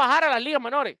lo puedes bajar a las ligas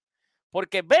menores.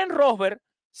 Porque Ben Rosberg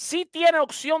sí tiene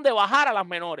opción de bajar a las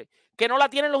menores, que no la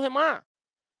tienen los demás.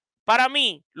 Para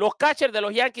mí, los catchers de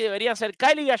los Yankees deberían ser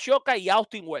Kylie Gashoka y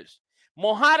Austin Wells.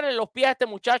 Mojarle los pies a este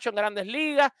muchacho en Grandes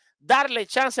Ligas, darle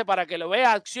chance para que lo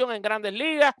vea acción en Grandes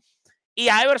Ligas y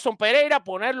a Everson Pereira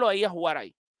ponerlo ahí a jugar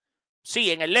ahí.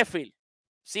 Sí, en el left field.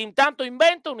 Sin tanto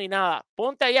invento ni nada.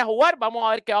 Ponte ahí a jugar, vamos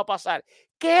a ver qué va a pasar.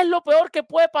 ¿Qué es lo peor que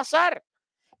puede pasar?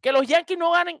 Que los Yankees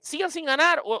no ganen, sigan sin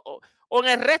ganar o en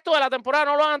el resto de la temporada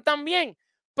no lo hagan tan bien.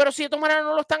 Pero si de todas maneras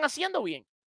no lo están haciendo bien.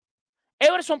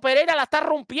 Everson Pereira la está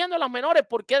rompiendo en las menores.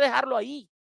 ¿Por qué dejarlo ahí?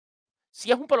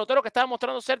 Si es un pelotero que está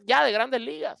demostrando ser ya de Grandes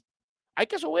Ligas. Hay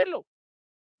que subirlo.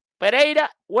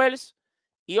 Pereira, Wells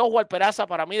y Oswald Peraza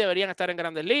para mí deberían estar en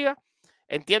Grandes Ligas.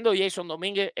 Entiendo Jason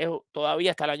Domínguez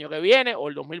todavía hasta el año que viene o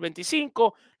el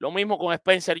 2025. Lo mismo con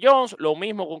Spencer Jones, lo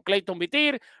mismo con Clayton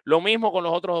Beeter, lo mismo con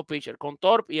los otros 2 pitchers, con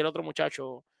Thorpe y el otro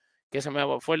muchacho que se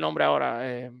me fue el nombre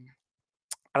ahora,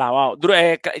 alabado,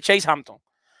 Chase Hampton.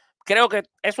 Creo que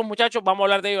esos muchachos vamos a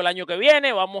hablar de ellos el año que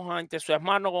viene, vamos a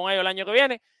entusiasmarnos con ellos el año que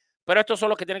viene, pero estos son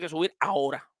los que tienen que subir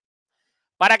ahora.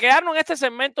 Para quedarnos en este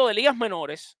segmento de ligas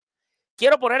menores,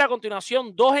 quiero poner a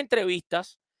continuación 2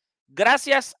 entrevistas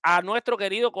gracias a nuestro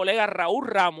querido colega Raúl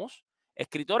Ramos,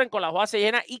 escritor en Con las Bases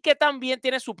Llenas y que también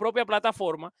tiene su propia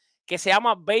plataforma que se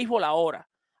llama Béisbol Ahora.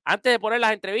 Antes de poner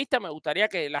las entrevistas, me gustaría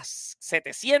que las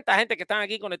 700 gente que están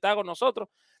aquí conectadas con nosotros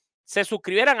se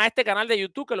suscribieran a este canal de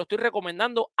YouTube que lo estoy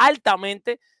recomendando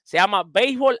altamente. Se llama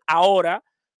Béisbol Ahora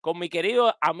con mi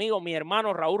querido amigo, mi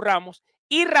hermano Raúl Ramos.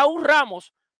 Y Raúl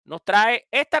Ramos nos trae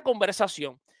esta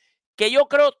conversación que yo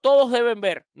creo todos deben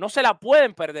ver, no se la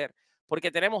pueden perder,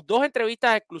 porque tenemos 2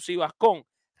 entrevistas exclusivas con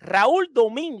Raúl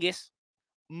Domínguez,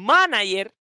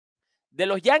 manager de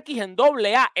los Yankees en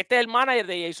AA. Este es el manager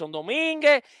de Jason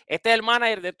Domínguez, este es el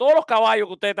manager de todos los caballos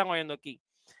que ustedes están oyendo aquí.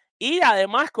 Y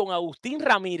además con Agustín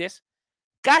Ramírez,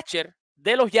 catcher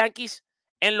de los Yankees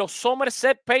en los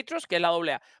Somerset Patriots, que es la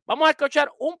AA. Vamos a escuchar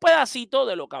un pedacito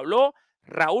de lo que habló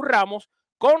Raúl Ramos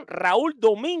con Raúl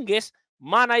Domínguez,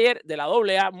 manager de la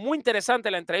AA. Muy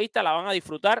interesante la entrevista, la van a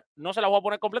disfrutar. No se la voy a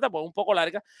poner completa porque es un poco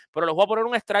larga, pero les voy a poner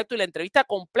un extracto y la entrevista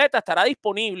completa estará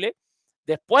disponible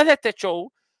después de este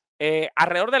show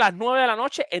alrededor de las 9 de la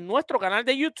noche en nuestro canal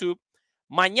de YouTube.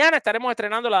 Mañana estaremos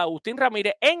estrenando la de Agustín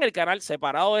Ramírez en el canal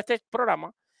separado de este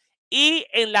programa. Y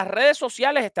en las redes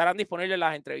sociales estarán disponibles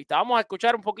las entrevistas. Vamos a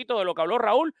escuchar un poquito de lo que habló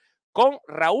Raúl con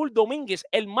Raúl Domínguez,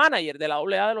 el manager de la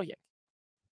AA de los Yankees.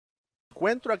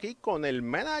 Encuentro aquí con el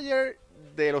manager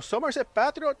de los Somerset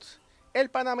Patriots, el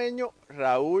panameño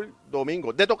Raúl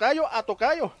Domínguez. De tocayo a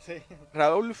tocayo. Sí.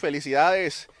 Raúl,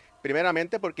 felicidades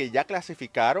primeramente porque ya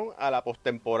clasificaron a la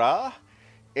postemporada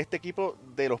este equipo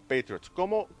de los Patriots.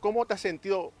 ¿Cómo te has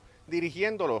sentido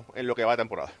dirigiéndolo en lo que va de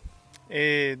temporada?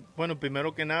 Bueno,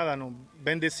 primero que nada, ¿no?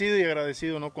 Bendecido y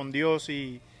agradecido, ¿no? Con Dios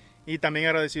y también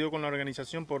agradecido con la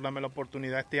organización por darme la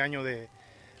oportunidad este año de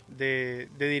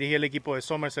dirigir el equipo de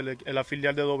Somerset, la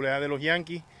filial de AA de los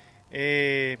Yankees.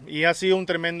 Y ha sido un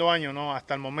tremendo año, ¿no?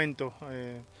 Hasta el momento,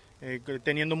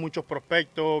 teniendo muchos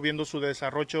prospectos, viendo su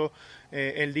desarrollo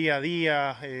el día a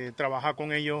día, trabajar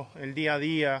con ellos el día a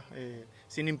día,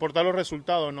 sin importar los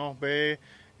resultados, ¿no? Ve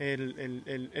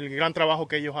el gran trabajo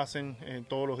que ellos hacen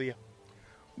todos los días.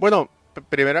 Bueno,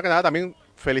 primero que nada también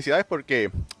felicidades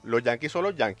porque los Yankees son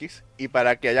los Yankees y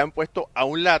para que hayan puesto a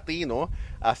un latino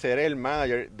a ser el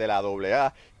manager de la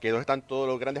AA, que es donde están todos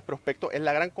los grandes prospectos, es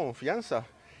la gran confianza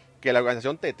que la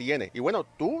organización te tiene. Y bueno,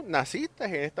 tú naciste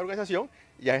en esta organización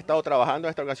y has estado trabajando en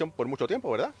esta organización por mucho tiempo,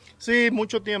 ¿verdad? Sí,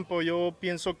 mucho tiempo. Yo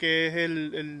pienso que es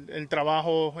el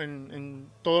trabajo en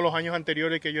todos los años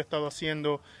anteriores que yo he estado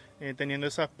haciendo, teniendo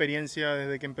esa experiencia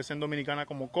desde que empecé en Dominicana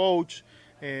como coach,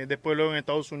 después luego en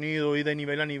Estados Unidos y de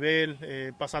nivel a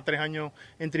nivel, pasar 3 años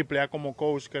en AAA como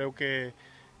coach. Creo que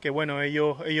bueno,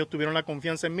 ellos tuvieron la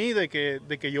confianza en mí de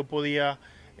que yo podía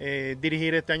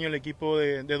dirigir este año el equipo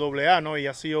de AA, ¿no? Y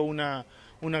ha sido una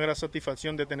gran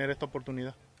satisfacción de tener esta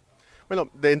oportunidad. Bueno,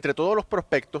 de entre todos los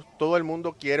prospectos, todo el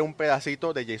mundo quiere un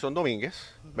pedacito de Jason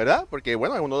Domínguez, ¿verdad? Porque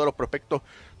bueno, es uno de los prospectos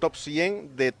top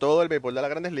 100 de todo el béisbol de las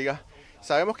Grandes Ligas.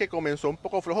 Sabemos que comenzó un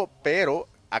poco flojo, pero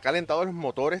ha calentado los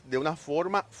motores de una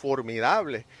forma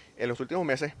formidable en los últimos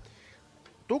meses.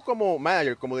 Tú como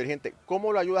manager, como dirigente,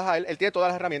 ¿cómo lo ayudas a él? Él tiene todas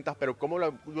las herramientas, pero ¿cómo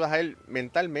lo ayudas a él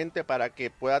mentalmente para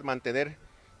que pueda mantener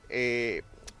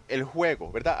el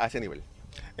juego, ¿verdad? A ese nivel.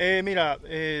 Mira,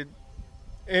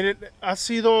 él ha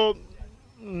sido,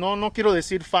 no quiero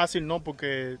decir fácil, ¿no?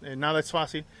 Porque nada es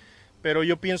fácil, pero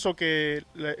yo pienso que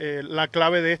la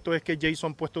clave de esto es que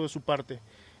Jason ha puesto de su parte.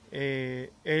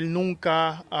 Él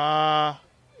nunca ha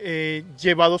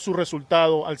llevado su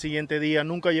resultado al siguiente día,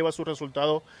 nunca lleva su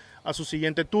resultado a su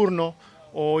siguiente turno,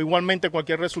 o igualmente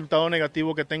cualquier resultado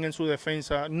negativo que tenga en su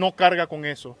defensa, no carga con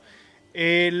eso.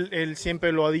 Él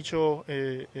siempre lo ha dicho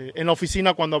en la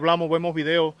oficina cuando hablamos, vemos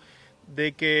videos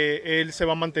de que él se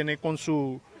va a mantener con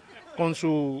su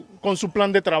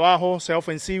plan de trabajo, sea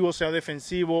ofensivo, sea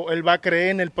defensivo. Él va a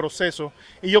creer en el proceso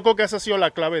y yo creo que esa ha sido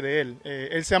la clave de él.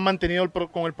 Él se ha mantenido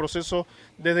con el proceso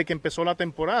desde que empezó la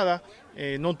temporada,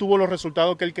 no tuvo los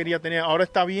resultados que él quería tener, ahora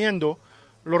está viendo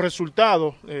los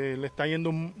resultados, le está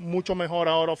yendo mucho mejor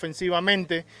ahora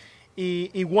ofensivamente.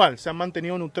 Y igual, se ha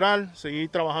mantenido neutral, seguir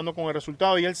trabajando con el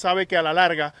resultado y él sabe que a la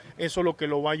larga eso es lo que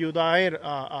lo va a ayudar a él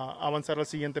a avanzar al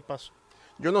siguiente paso.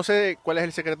 Yo no sé cuál es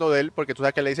el secreto de él, porque tú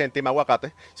sabes que le dicen team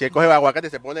aguacate. Si él coge aguacate,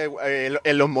 se pone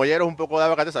en los molleros un poco de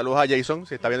aguacate. Saludos a Jason,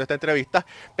 si está viendo esta entrevista.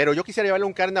 Pero yo quisiera llevarle a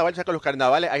un carnaval. O sea, que los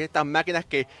carnavales hay estas máquinas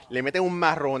que le meten un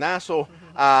marronazo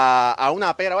a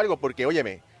una pera o algo, porque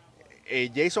óyeme,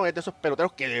 Jason es de esos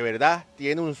peloteros que de verdad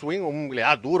tiene un swing, le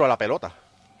da duro a la pelota.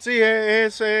 Sí,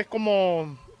 es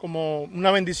como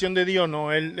una bendición de Dios,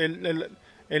 ¿no? Él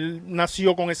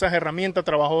nació con esas herramientas,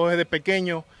 trabajó desde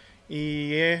pequeño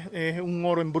y es un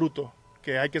oro en bruto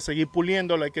que hay que seguir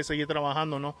puliéndolo, hay que seguir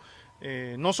trabajando, ¿no?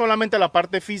 No solamente la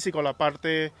parte física, la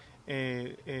parte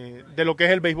de lo que es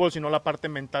el béisbol, sino la parte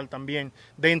mental también,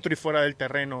 dentro y fuera del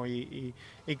terreno. Y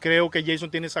creo que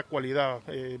Jason tiene esa cualidad.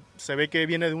 Se ve que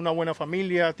viene de una buena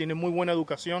familia, tiene muy buena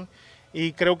educación.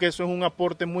 Y creo que eso es un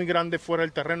aporte muy grande fuera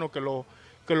del terreno que lo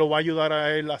va a ayudar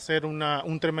a él a ser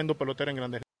un tremendo pelotero en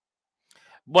Grandes Ligas.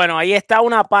 Bueno, ahí está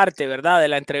una parte, ¿verdad?, de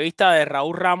la entrevista de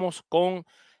Raúl Ramos con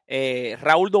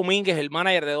Raúl Domínguez, el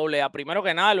manager de AA. Primero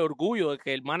que nada, el orgullo de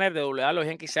que el manager de AA de los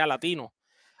Yankees sea latino.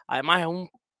 Además, es un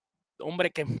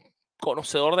hombre que es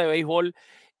conocedor de béisbol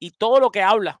y todo lo que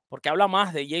habla, porque habla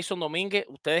más de Jason Domínguez,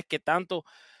 ustedes que tanto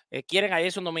quieren a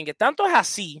Jason Domínguez. Tanto es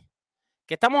así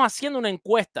que estamos haciendo una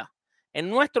encuesta en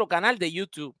nuestro canal de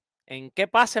YouTube, en ¿Qué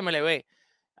pase MLB?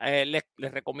 Les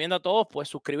recomiendo a todos pues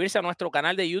suscribirse a nuestro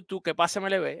canal de YouTube, ¿Qué pase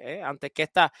MLB? Antes que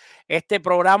este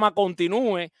programa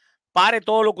continúe, pare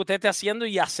todo lo que usted esté haciendo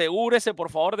y asegúrese por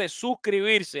favor de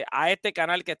suscribirse a este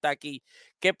canal que está aquí,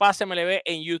 ¿Qué pase MLB?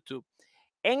 En YouTube.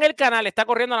 En el canal está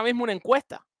corriendo ahora mismo una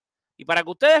encuesta. Y para que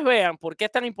ustedes vean por qué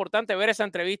es tan importante ver esa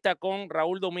entrevista con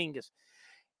Raúl Domínguez,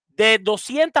 de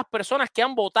 200 personas que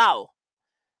han votado,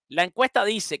 la encuesta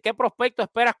dice: ¿qué prospecto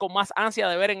esperas con más ansia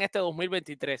de ver en este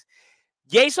 2023?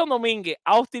 Jason Domínguez,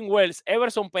 Austin Wells,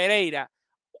 Everson Pereira,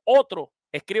 otro,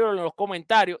 escríbelo en los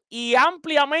comentarios. Y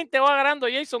ampliamente va ganando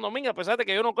Jason Domínguez, a pesar de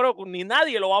que yo no creo que ni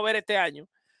nadie lo va a ver este año,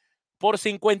 por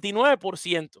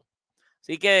 59%.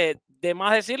 Así que de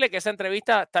más decirle que esa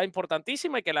entrevista está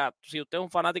importantísima y que si usted es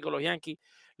un fanático de los Yankees,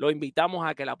 lo invitamos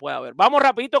a que la pueda ver. Vamos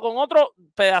rapidito con otros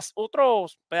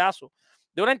pedazos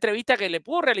de una entrevista que le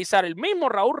pudo realizar el mismo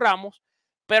Raúl Ramos,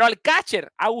 pero al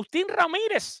catcher Agustín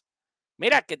Ramírez.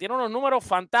 Mira, que tiene unos números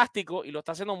fantásticos y lo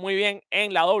está haciendo muy bien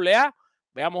en la AA.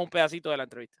 Veamos un pedacito de la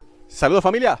entrevista. Saludos,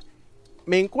 familia.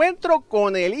 Me encuentro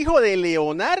con el hijo de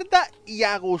Leonarda y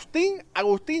Agustín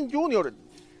Jr.,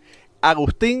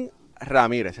 Agustín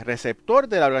Ramírez, receptor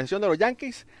de la organización de los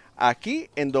Yankees aquí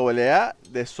en AA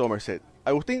de Somerset.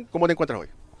 Agustín, ¿cómo te encuentras hoy?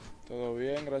 Todo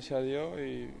bien, gracias a Dios,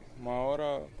 y más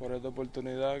ahora por esta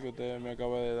oportunidad que usted me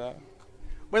acaba de dar.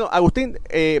 Bueno, Agustín,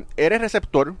 eres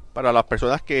receptor para las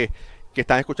personas que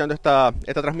están escuchando esta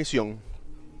transmisión.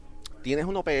 Tienes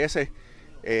un OPS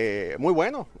muy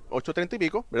bueno, 8.30 y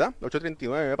pico, ¿verdad?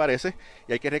 8.39 me parece.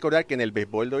 Y hay que recordar que en el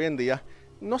béisbol de hoy en día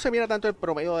no se mira tanto el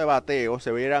promedio de bateo,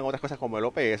 se miran otras cosas como el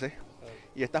OPS.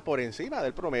 Y estás por encima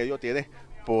del promedio, tienes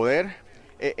poder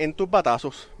en tus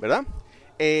batazos, ¿verdad?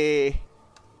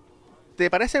 ¿Te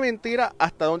parece mentira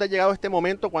hasta dónde ha llegado este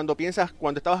momento cuando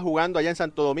estabas jugando allá en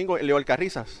Santo Domingo, en Leo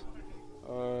Alcarrizas?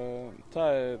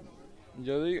 ¿Sabes?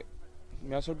 Yo digo,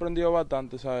 me ha sorprendido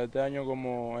bastante, ¿sabes? Este año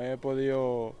como he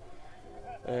podido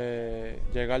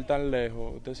llegar tan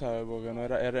lejos, usted sabe, porque no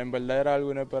en verdad era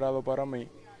algo inesperado para mí.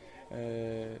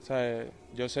 ¿Sabes?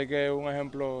 Yo sé que un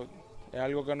ejemplo es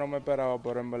algo que no me esperaba,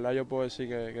 pero en verdad yo puedo decir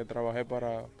que trabajé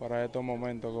para estos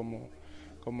momentos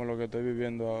como lo que estoy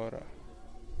viviendo ahora.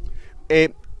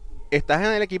 Estás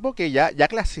en el equipo que ya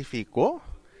clasificó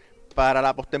para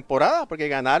la postemporada, porque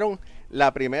ganaron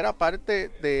la primera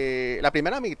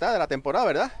mitad de la temporada,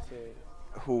 ¿verdad? Sí.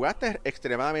 Jugaste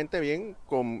extremadamente bien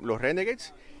con los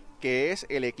Renegades, que es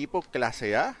el equipo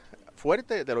clase A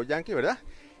fuerte de los Yankees, ¿verdad?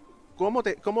 ¿Cómo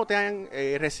te han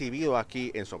recibido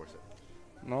aquí en Somerset?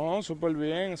 No, súper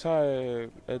bien, ¿sabes?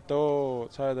 Esto,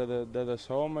 ¿sabes? Desde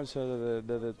Somerset,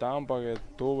 desde Tampa que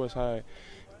estuve, ¿sabes?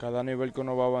 Cada nivel que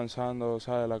uno va avanzando,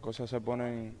 ¿sabes? Las cosas se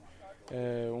ponen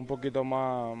un poquito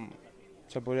más,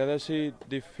 se podría decir,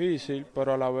 difícil,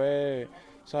 pero a la vez,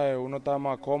 ¿sabes? Uno está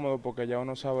más cómodo porque ya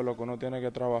uno sabe lo que uno tiene que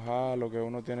trabajar, lo que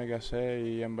uno tiene que hacer,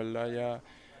 y en verdad ya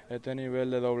este nivel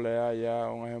de AA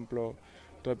ya, un ejemplo,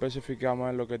 tú especificas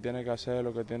más lo que tiene que hacer,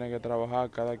 lo que tiene que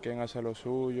trabajar, cada quien hace lo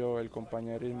suyo, el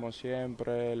compañerismo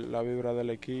siempre, la vibra del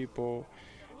equipo,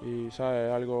 y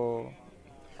 ¿sabes? Algo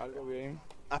bien.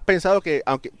 ¿Has pensado que,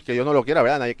 aunque yo no lo quiera,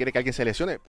 ¿verdad? Nadie quiere que alguien se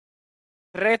lesione?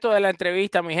 El resto de la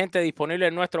entrevista, mi gente, disponible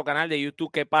en nuestro canal de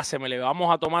YouTube, que pásemele.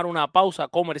 Vamos a tomar una pausa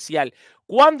comercial.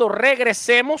 Cuando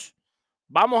regresemos,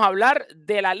 vamos a hablar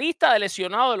de la lista de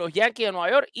lesionados de los Yankees de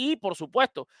Nueva York y, por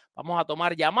supuesto, vamos a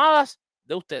tomar llamadas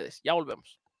de ustedes. Ya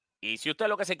volvemos. Y si usted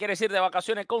lo que se quiere es ir de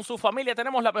vacaciones con su familia,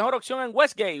 tenemos la mejor opción en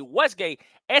Westgate. Westgate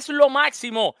es lo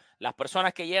máximo. Las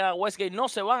personas que llegan a Westgate no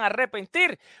se van a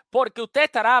arrepentir porque usted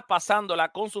estará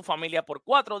pasándola con su familia por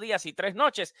 4 días y 3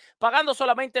 noches, pagando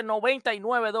solamente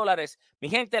 $99. Mi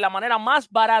gente, la manera más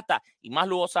barata y más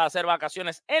lujosa de hacer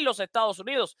vacaciones en los Estados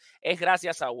Unidos es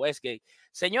gracias a Westgate.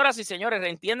 Señoras y señores,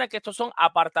 entiendan que estos son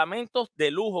apartamentos de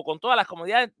lujo con todas las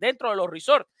comodidades dentro de los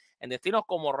resorts en destinos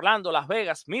como Orlando, Las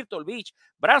Vegas, Myrtle Beach,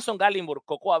 Branson, Gatlinburg,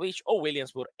 Cocoa Beach o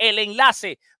Williamsburg. El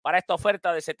enlace para esta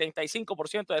oferta de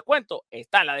 75% de descuento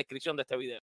está en la descripción de este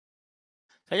video.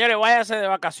 Señores, váyase de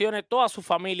vacaciones toda su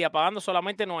familia pagando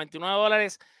solamente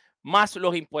 $99 más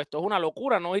los impuestos. Es una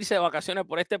locura no irse de vacaciones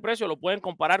por este precio. Lo pueden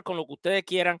comparar con lo que ustedes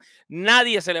quieran.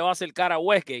 Nadie se le va a acercar a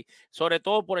Westgate, sobre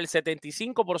todo por el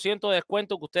 75% de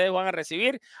descuento que ustedes van a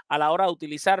recibir a la hora de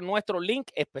utilizar nuestro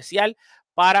link especial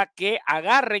para que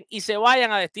agarren y se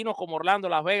vayan a destinos como Orlando,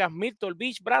 Las Vegas, Myrtle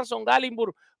Beach, Branson,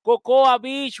 Gallinburg, Cocoa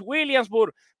Beach,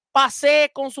 Williamsburg.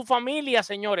 Pasee con su familia,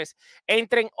 señores.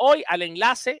 Entren hoy al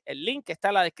enlace, el link que está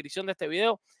en la descripción de este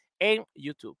video en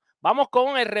YouTube. Vamos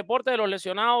con el reporte de los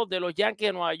lesionados de los Yankees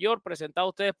de Nueva York, presentado a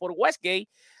ustedes por Westgate.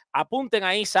 Apunten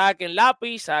ahí, saquen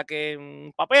lápiz,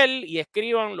 saquen papel y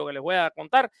escriban lo que les voy a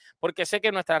contar, porque sé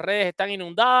que nuestras redes están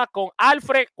inundadas con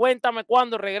Alfred, cuéntame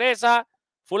cuándo regresa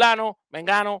fulano,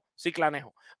 mengano,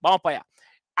 ciclanejo. Vamos para allá.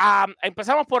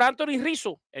 Empezamos por Anthony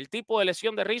Rizzo. El tipo de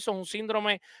lesión de Rizzo es un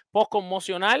síndrome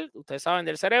postconmocional, ustedes saben,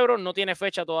 del cerebro, no tiene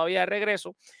fecha todavía de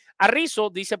regreso. A Rizzo,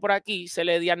 dice por aquí, se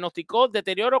le diagnosticó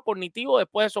deterioro cognitivo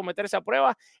después de someterse a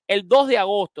pruebas el 2 de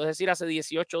agosto, es decir, hace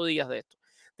 18 días de esto.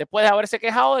 Después de haberse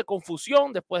quejado de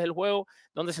confusión después del juego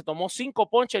donde se tomó 5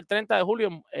 ponches el 30 de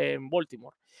julio en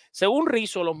Baltimore. Según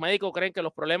Rizzo, los médicos creen que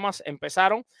los problemas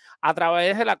empezaron a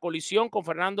través de la colisión con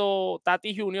Fernando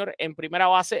Tatis Jr. en primera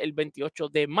base el 28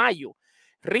 de mayo.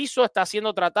 Rizzo está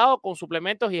siendo tratado con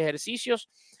suplementos y ejercicios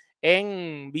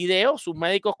en video. Sus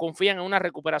médicos confían en una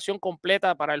recuperación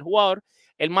completa para el jugador.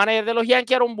 El manager de los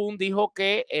Yankees, Aaron Boone, dijo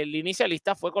que el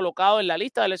inicialista fue colocado en la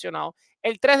lista de lesionados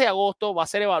el 3 de agosto, va a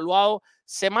ser evaluado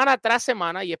semana tras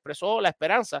semana y expresó la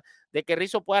esperanza de que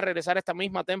Rizzo pueda regresar esta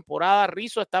misma temporada.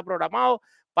 Rizzo está programado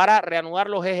para reanudar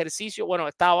los ejercicios. Bueno,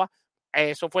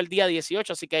 eso fue el día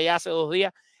 18, así que ya hace 2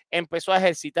 días empezó a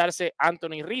ejercitarse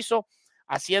Anthony Rizzo,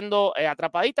 haciendo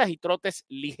atrapaditas y trotes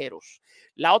ligeros.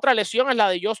 La otra lesión es la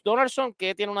de Josh Donaldson,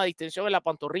 que tiene una distensión en la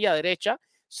pantorrilla derecha.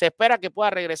 Se espera que pueda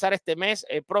regresar este mes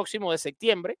próximo de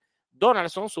septiembre.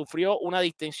 Donaldson sufrió una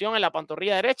distensión en la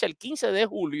pantorrilla derecha el 15 de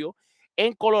julio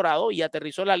en Colorado y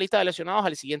aterrizó en la lista de lesionados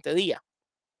al siguiente día.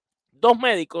 2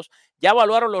 médicos ya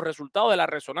evaluaron los resultados de la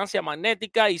resonancia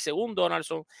magnética y según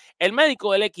Donaldson, el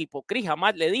médico del equipo, Chris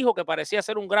Hammett, le dijo que parecía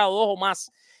ser un grado 2 o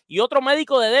más y otro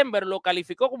médico de Denver lo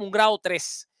calificó como un grado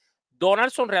 3.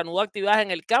 Donaldson reanudó actividades en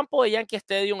el campo de Yankee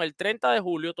Stadium el 30 de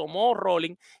julio, tomó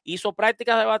rolling, hizo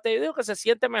prácticas de bateo y dijo que se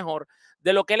siente mejor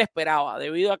de lo que él esperaba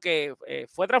debido a que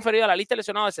fue transferido a la lista de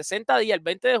lesionados de 60 días el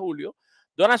 20 de julio.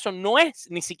 Donaldson no es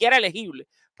ni siquiera elegible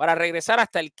para regresar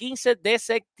hasta el 15 de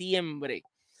septiembre.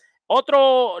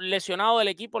 Otro lesionado del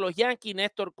equipo, los Yankees,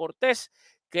 Néstor Cortés,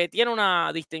 que tiene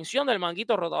una distensión del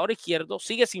manguito rotador izquierdo,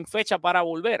 sigue sin fecha para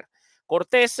volver.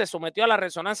 Cortés se sometió a la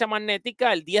resonancia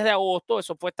magnética el 10 de agosto,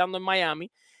 eso fue estando en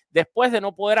Miami, después de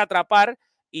no poder atrapar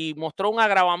y mostró un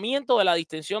agravamiento de la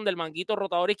distensión del manguito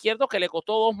rotador izquierdo que le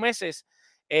costó 2 meses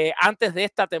antes de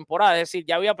esta temporada, es decir,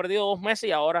 ya había perdido 2 meses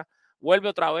y ahora vuelve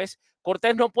otra vez.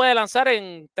 Cortés no puede lanzar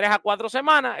en 3 a 4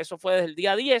 semanas, eso fue desde el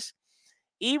día 10,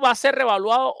 y va a ser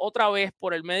reevaluado otra vez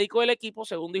por el médico del equipo,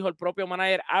 según dijo el propio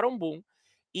manager Aaron Boone.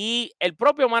 Y el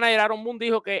propio manager Aaron Boone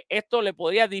dijo que esto le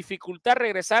podría dificultar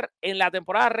regresar en la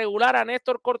temporada regular a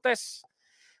Néstor Cortés.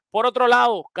 Por otro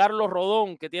lado, Carlos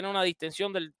Rodón, que tiene una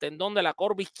distensión del tendón de la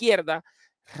corva izquierda,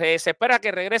 se espera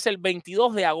que regrese el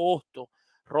 22 de agosto.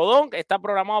 Rodón está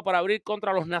programado para abrir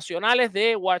contra los Nacionales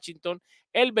de Washington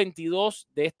el 22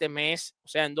 de este mes, o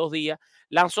sea, en 2 días.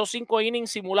 Lanzó 5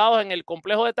 innings simulados en el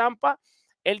complejo de Tampa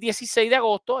el 16 de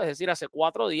agosto, es decir, hace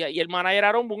 4 días, y el manager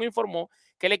Aaron Boone informó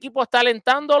que el equipo está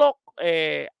alentado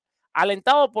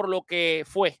por lo que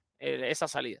fue esa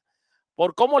salida,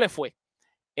 por cómo le fue.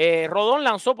 Rodón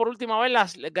lanzó por última vez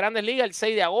las Grandes Ligas el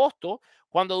 6 de agosto,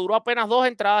 cuando duró apenas 2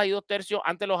 entradas y 2 tercios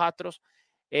ante los Astros,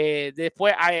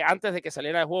 antes de que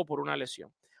saliera de juego por una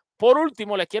lesión. Por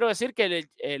último, les quiero decir que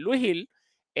Luis Hill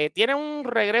tiene un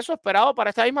regreso esperado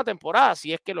para esta misma temporada,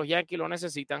 si es que los Yankees lo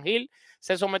necesitan. Hill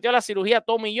se sometió a la cirugía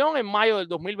Tommy John en mayo del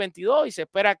 2022 y se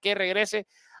espera que regrese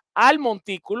al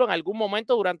montículo en algún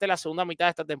momento durante la segunda mitad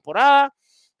de esta temporada.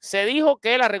 Se dijo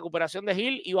que la recuperación de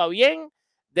Hill iba bien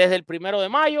desde el 1 de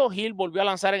mayo. Hill volvió a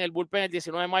lanzar en el bullpen el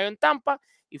 19 de mayo en Tampa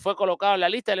y fue colocado en la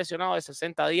lista de lesionados de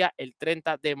 60 días el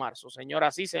 30 de marzo.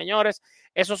 Señoras y señores,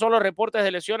 esos son los reportes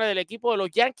de lesiones del equipo de los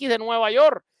Yankees de Nueva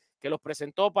York, que los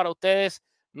presentó para ustedes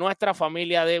nuestra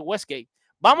familia de Westgate.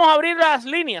 Vamos a abrir las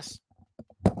líneas.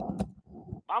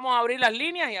 Vamos a abrir las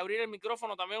líneas y abrir el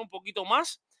micrófono también un poquito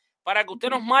más para que usted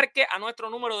nos marque a nuestro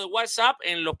número de WhatsApp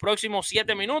en los próximos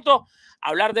 7 minutos.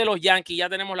 Hablar de los Yankees. Ya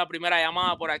tenemos la primera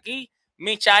llamada por aquí.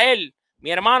 Michael,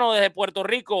 mi hermano desde Puerto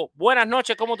Rico. Buenas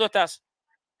noches, ¿cómo tú estás?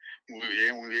 Muy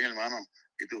bien, hermano.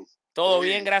 ¿Y tú? Todo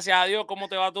bien, gracias a Dios. ¿Cómo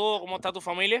te va todo? ¿Cómo está tu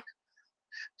familia?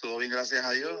 Todo bien, gracias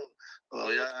a Dios.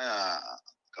 Todavía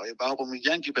acabé bajo por mis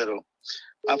Yankees, pero,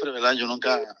 ¿verdad? Yo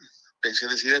nunca pensé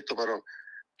decir esto, pero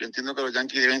yo entiendo que los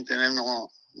Yankees deben tener una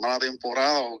mala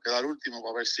temporada o quedar último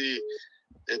para ver si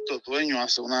estos dueños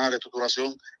hacen una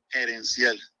reestructuración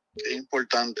gerencial, que es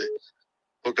importante,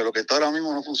 porque lo que está ahora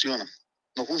mismo no funciona.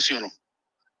 No funcionó.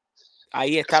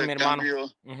 Ahí está mi hermano.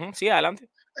 Sí, adelante.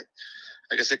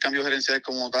 Hay que hacer cambios gerenciales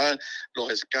como tal,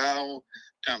 los scouts,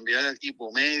 cambiar el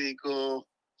equipo médico,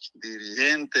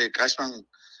 dirigente, Cashman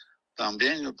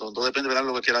también. Todo depende de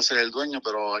lo que quiera hacer el dueño,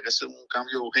 pero hay que hacer un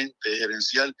cambio urgente,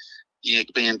 gerencial. Y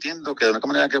entiendo que de la única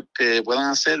manera que puedan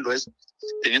hacerlo es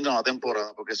teniendo una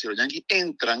temporada, porque si los Yankees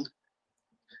entran,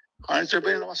 Archer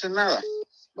no va a hacer nada.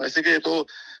 Parece que todo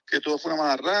fue una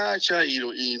mala racha y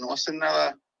no va a hacer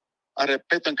nada al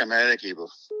respecto en cambiar de equipo.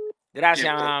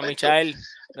 Gracias, Michael.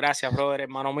 Gracias, brother,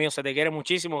 hermano mío. Se te quiere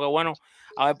muchísimo. Qué bueno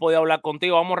haber podido hablar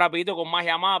contigo. Vamos rapidito con más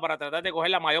llamadas para tratar de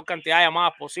coger la mayor cantidad de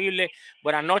llamadas posible.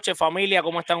 Buenas noches, familia.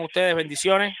 ¿Cómo están ustedes?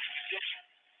 Bendiciones.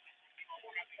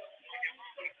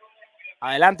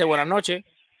 Adelante, buenas noches.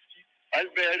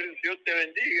 Albert, Dios te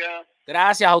bendiga.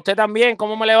 Gracias, a usted también.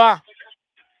 ¿Cómo me le va?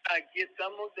 Aquí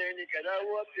estamos de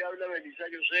Nicaragua, te habla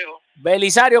Belisario Cejo.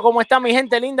 Belisario, ¿cómo está mi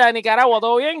gente linda de Nicaragua?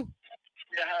 ¿Todo bien?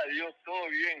 Gracias a Dios, todo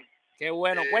bien. Qué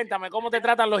bueno. Cuéntame, ¿cómo te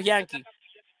tratan los Yankees?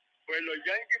 Pues los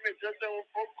Yankees me tratan un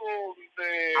poco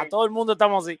de... A todo el mundo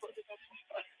estamos así. Todos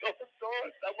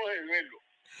estamos en duelo.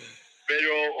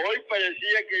 Pero hoy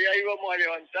parecía que ya íbamos a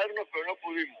levantarnos, pero no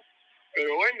pudimos.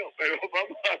 Pero bueno,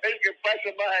 vamos a ver qué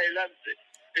pasa más adelante.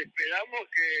 Esperamos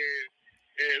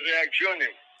que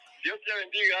reaccionen. Dios te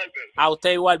bendiga, Albert. A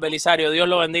usted igual, Belisario. Dios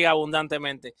lo bendiga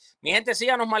abundantemente. Mi gente,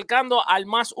 síganos marcando al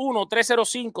 +1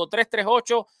 305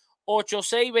 338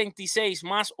 8626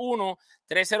 +1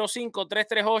 305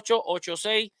 338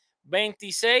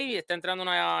 8626. Está entrando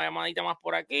una llamadita más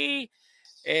por aquí.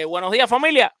 Buenos días,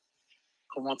 familia.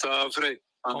 ¿Cómo estás, Fred?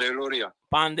 Pan de gloria.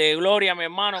 Pan de gloria, mi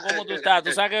hermano. ¿Cómo tú estás?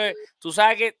 Tú sabes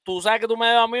que tú me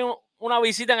debes a mí una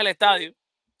visita en el estadio.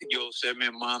 Yo sé, mi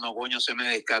hermano, coño, se me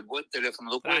descargó el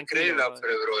teléfono. ¿Tú puedes creerla,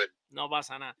 Fred, brother? No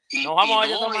pasa nada. Nos vamos a ver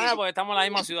de todas maneras porque estamos en la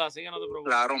misma ciudad, así que no te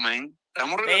preocupes. Claro, man.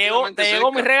 Estamos te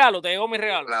llegó mi regalo,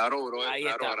 Claro, bro. Ahí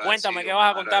claro, está. Cuéntame qué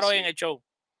vas a contar hoy en el show.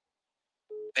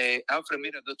 Alfred,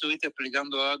 mira, tú estuviste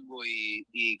explicando algo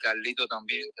y Carlito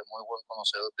también, que es muy buen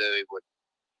conocedor de béisbol.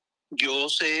 Yo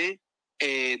sé,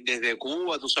 desde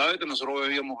Cuba, tú sabes que nosotros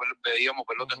veíamos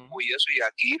pelota en Cuba y eso, y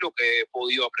aquí lo que he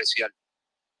podido apreciar.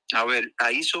 A ver,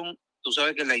 ahí tú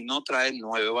sabes que la INO trae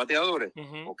 9 bateadores,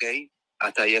 ¿ok?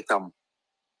 Hasta ahí estamos.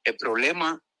 El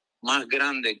problema más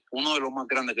grande, uno de los más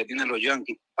grandes que tienen los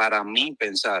Yankees, para mí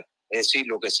pensar, es decir,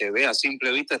 lo que se ve a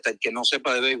simple vista hasta el que no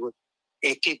sepa de béisbol,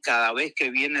 es que cada vez que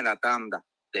viene la tanda,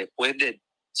 después del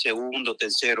segundo,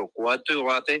 tercero, cuarto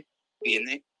bate,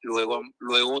 viene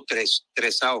luego tres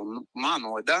outs, ¿no?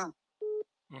 Mano, ¿verdad?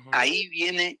 Ahí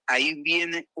viene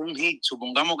un hit,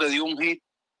 supongamos que dio un hit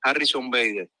Harrison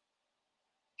Bader,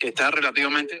 que está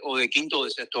relativamente o de quinto o de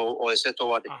sexto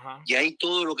bate. Y ahí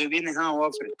todo lo que viene es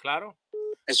Alfred. Claro.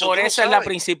 Por esa es la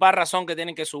principal razón que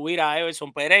tienen que subir a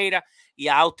Everson Pereira y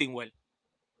a Austin Wells.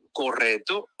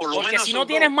 Correcto. Porque si no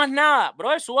tienes más nada,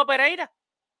 bro, suba a Pereira.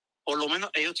 Por lo menos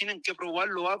ellos tienen que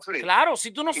probarlo, Alfred. Claro,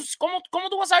 si tú no, ¿cómo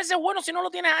tú vas a saber si es bueno si no lo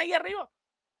tienes ahí arriba?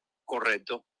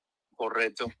 Correcto.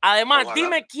 Además,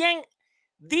 dime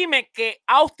que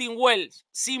Austin Wells,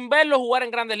 sin verlo jugar en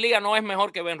Grandes Ligas, no es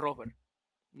mejor que Ben Robert.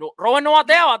 No, Robert no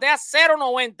batea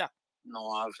 0.90.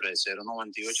 No, Alfred,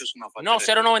 0.98 es una falta. No,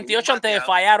 0.98 antes de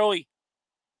fallar hoy.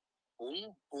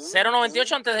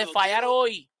 0.98 antes de fallar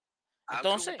hoy.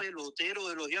 Entonces, un pelotero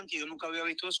de los Yankees, yo nunca había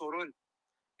visto eso, bro.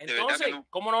 Entonces,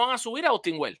 ¿cómo no van a subir a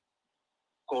Austin Wells?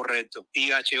 Correcto. Y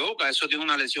Gacheoka, eso tiene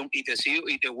una lesión. Y te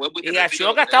vuelvo y te repito. Y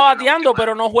Gacheoka está bateando,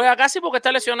 pero no juega casi porque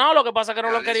está lesionado. Lo que pasa es que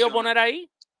no lo han querido poner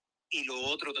ahí. Y lo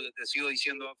otro que te sigo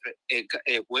diciendo, Alfred,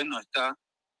 el bueno está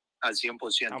al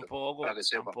 100%.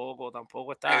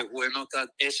 Tampoco está. El bueno está.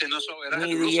 Ese no soberano.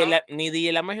 Ni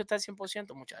DJ Lamegio está al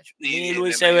 100%, muchachos. Ni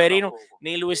Luis Severino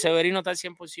está al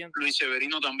 100%. Luis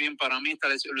Severino también para mí está.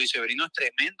 Luis Severino es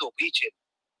tremendo pitcher.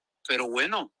 Pero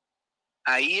bueno,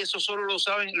 ahí eso solo lo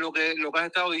saben lo que has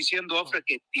estado diciendo, Alfred,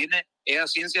 que tiene esa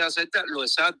ciencia de aceptar lo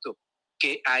exacto,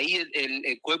 que ahí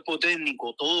el cuerpo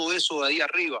técnico, todo eso de ahí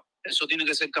arriba, eso tiene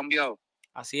que ser cambiado.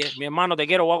 Así es, mi hermano, te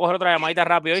quiero. Voy a coger otra llamadita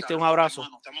rápido, ¿viste? Un abrazo.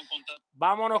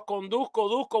 Vámonos con Dusko.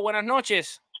 Dusko, buenas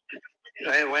noches.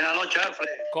 Buenas noches, Alfred.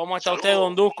 ¿Cómo está usted,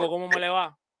 don Dusko? ¿Cómo me le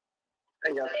va?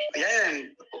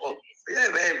 Bien,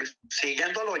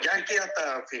 siguiendo a los Yankees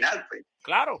hasta el final, pues.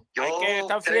 Claro, hay que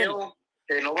estar fiel.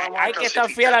 Hay que estar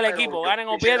fiel al equipo, ganen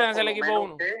o pierdan, es el equipo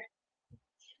uno.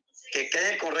 Que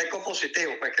queden con récord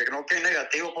positivo, pues, que no quede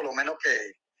negativo, por lo menos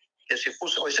que se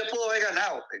puso. Hoy se pudo haber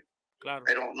ganado, pues, claro.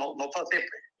 Pero no fue así,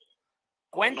 pues.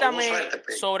 Cuéntame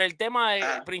sobre el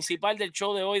tema principal del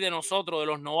show de hoy de nosotros, de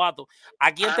los novatos.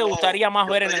 ¿A quién te gustaría más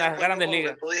ver en las Grandes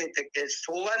Ligas? Que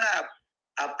suban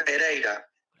a Pereira,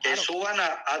 que suban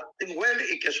a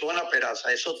Attingwell y que suban a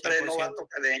Peraza. Esos 100%. tres novatos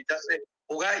que deben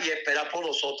jugar y esperar por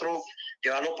los otros,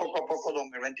 llevarlos poco a poco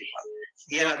 2024.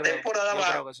 Y en la temporada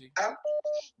baja,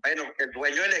 bueno, que el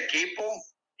dueño del equipo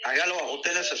haga los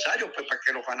ajustes necesarios pues, para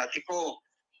que los fanáticos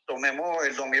tomemos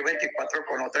el 2024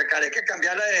 con otra cara. Hay que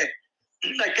cambiarle,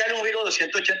 hay que darle un giro de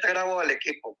 180 grados al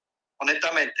equipo,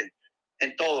 honestamente,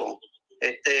 en todo.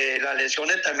 Las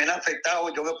lesiones también han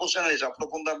afectado. Yo me puse a analizar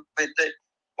profundamente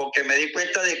porque me di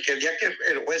cuenta de que el día que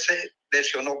el juez se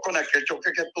lesionó con aquel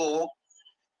choque que tuvo,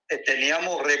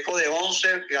 teníamos récord de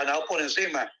 11 ganados por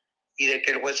encima, y de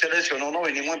que el juez se lesionó no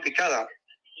venimos en picada.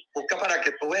 Busca para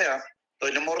que tú veas,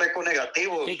 tenemos récord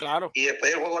negativo. Sí, claro. Y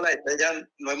después del juego de la estrella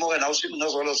no hemos ganado sin una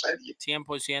sola serie.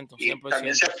 100%. Y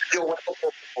también se ha perdido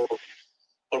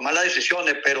por malas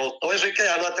decisiones, pero todo eso hay que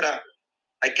dejarlo atrás.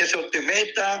 Hay que ser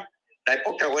optimista. La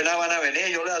época buena van a venir.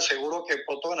 Yo les aseguro que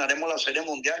pronto ganaremos la Serie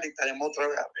Mundial y estaremos otra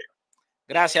vez arriba.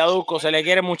 Gracias, Duco. Se le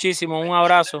quiere muchísimo. Un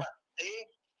abrazo.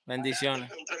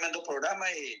 Bendiciones. Un tremendo programa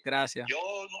y gracias. Yo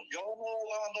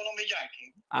no abandono mi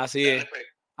Yankee. Así es.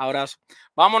 Abrazo.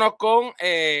 Vámonos con,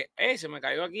 se me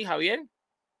cayó aquí Javier.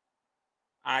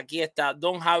 Aquí está,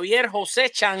 don Javier José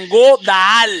Changó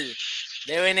Daal,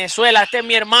 de Venezuela. Este es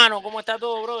mi hermano. ¿Cómo está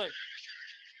todo, brother?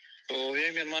 Todo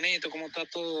bien, mi hermanito. ¿Cómo está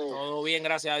todo? Todo bien,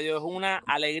 gracias a Dios. Es una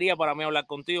alegría para mí hablar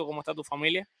contigo. ¿Cómo está tu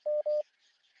familia?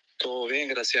 Todo bien,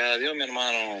 gracias a Dios, mi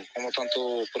hermano. ¿Cómo están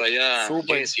todos por allá?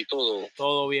 Súper. Y todo.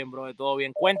 Todo bien, brother, todo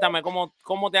bien. Cuéntame,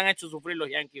 ¿cómo te han hecho sufrir los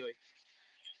Yankees hoy?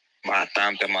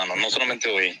 Bastante, hermano. No solamente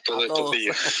hoy, todos estos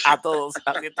días. A todos,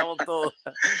 así estamos todos.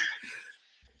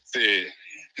 Sí.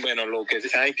 Bueno, lo que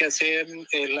hay que hacer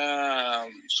es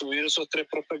subir esos 3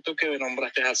 prospectos que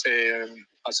nombraste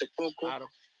hace poco. Claro.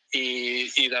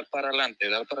 Y dar para adelante,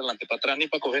 para atrás ni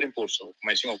para coger impulso,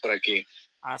 como decimos por aquí.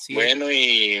 Así bueno,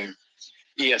 es.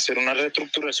 Y hacer una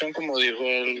reestructuración, como dijo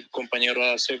el compañero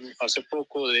hace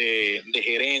poco, de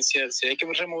gerencia. Si hay que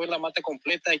remover la mata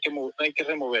completa, hay que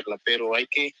removerla, pero hay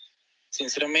que,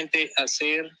 sinceramente,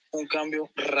 hacer un cambio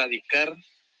radical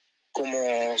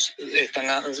como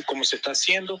se está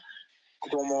haciendo,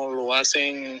 como lo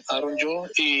hacen Aaron Joe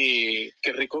y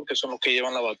Qué Rico, que son los que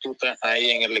llevan la batuta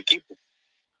ahí en el equipo.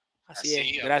 Así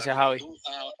es. Gracias, Javi.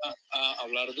 A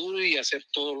hablar duro y hacer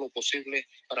todo lo posible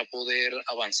para poder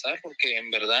avanzar, porque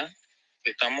en verdad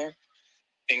estamos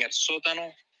en el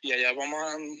sótano y allá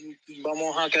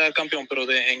vamos a quedar campeón, pero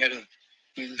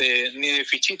ni de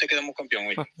fichita quedamos campeón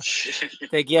hoy.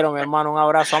 Te quiero, mi hermano. Un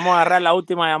abrazo. Vamos a agarrar la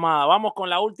última llamada. Vamos con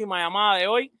la última llamada de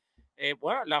hoy.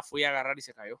 Bueno, la fui a agarrar y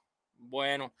se cayó.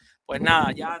 Bueno, pues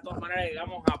nada, ya de todas maneras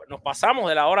nos pasamos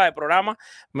de la hora de programa.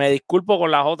 Me disculpo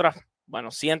con las otras,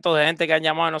 cientos de gente que han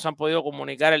llamado y no se han podido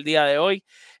comunicar el día de hoy.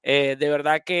 De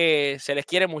verdad que se les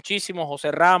quiere muchísimo.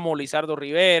 José Ramos, Lizardo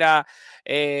Rivera,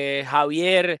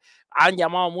 Javier, han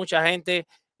llamado mucha gente.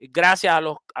 Gracias a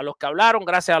los que hablaron,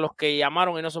 gracias a los que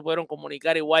llamaron y no se pudieron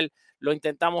comunicar. Igual lo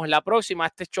intentamos en la próxima.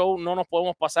 Este show no nos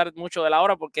podemos pasar mucho de la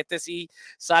hora porque este sí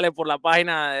sale por la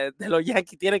página de los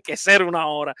Yankees. Tiene que ser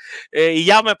 1 hora. Y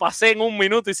ya me pasé en 1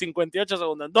 minuto y 58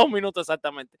 segundos, en 2 minutos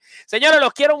exactamente. Señores,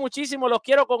 los quiero muchísimo, los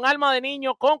quiero con alma de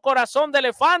niño, con corazón de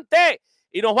elefante.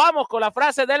 Y nos vamos con la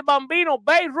frase del bambino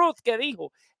Babe Ruth, que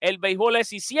dijo: el béisbol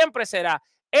es y siempre será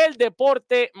el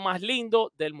deporte más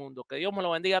lindo del mundo. Que Dios me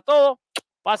lo bendiga a todos.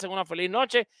 Pasen una feliz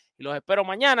noche y los espero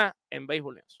mañana en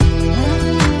Béisbol News.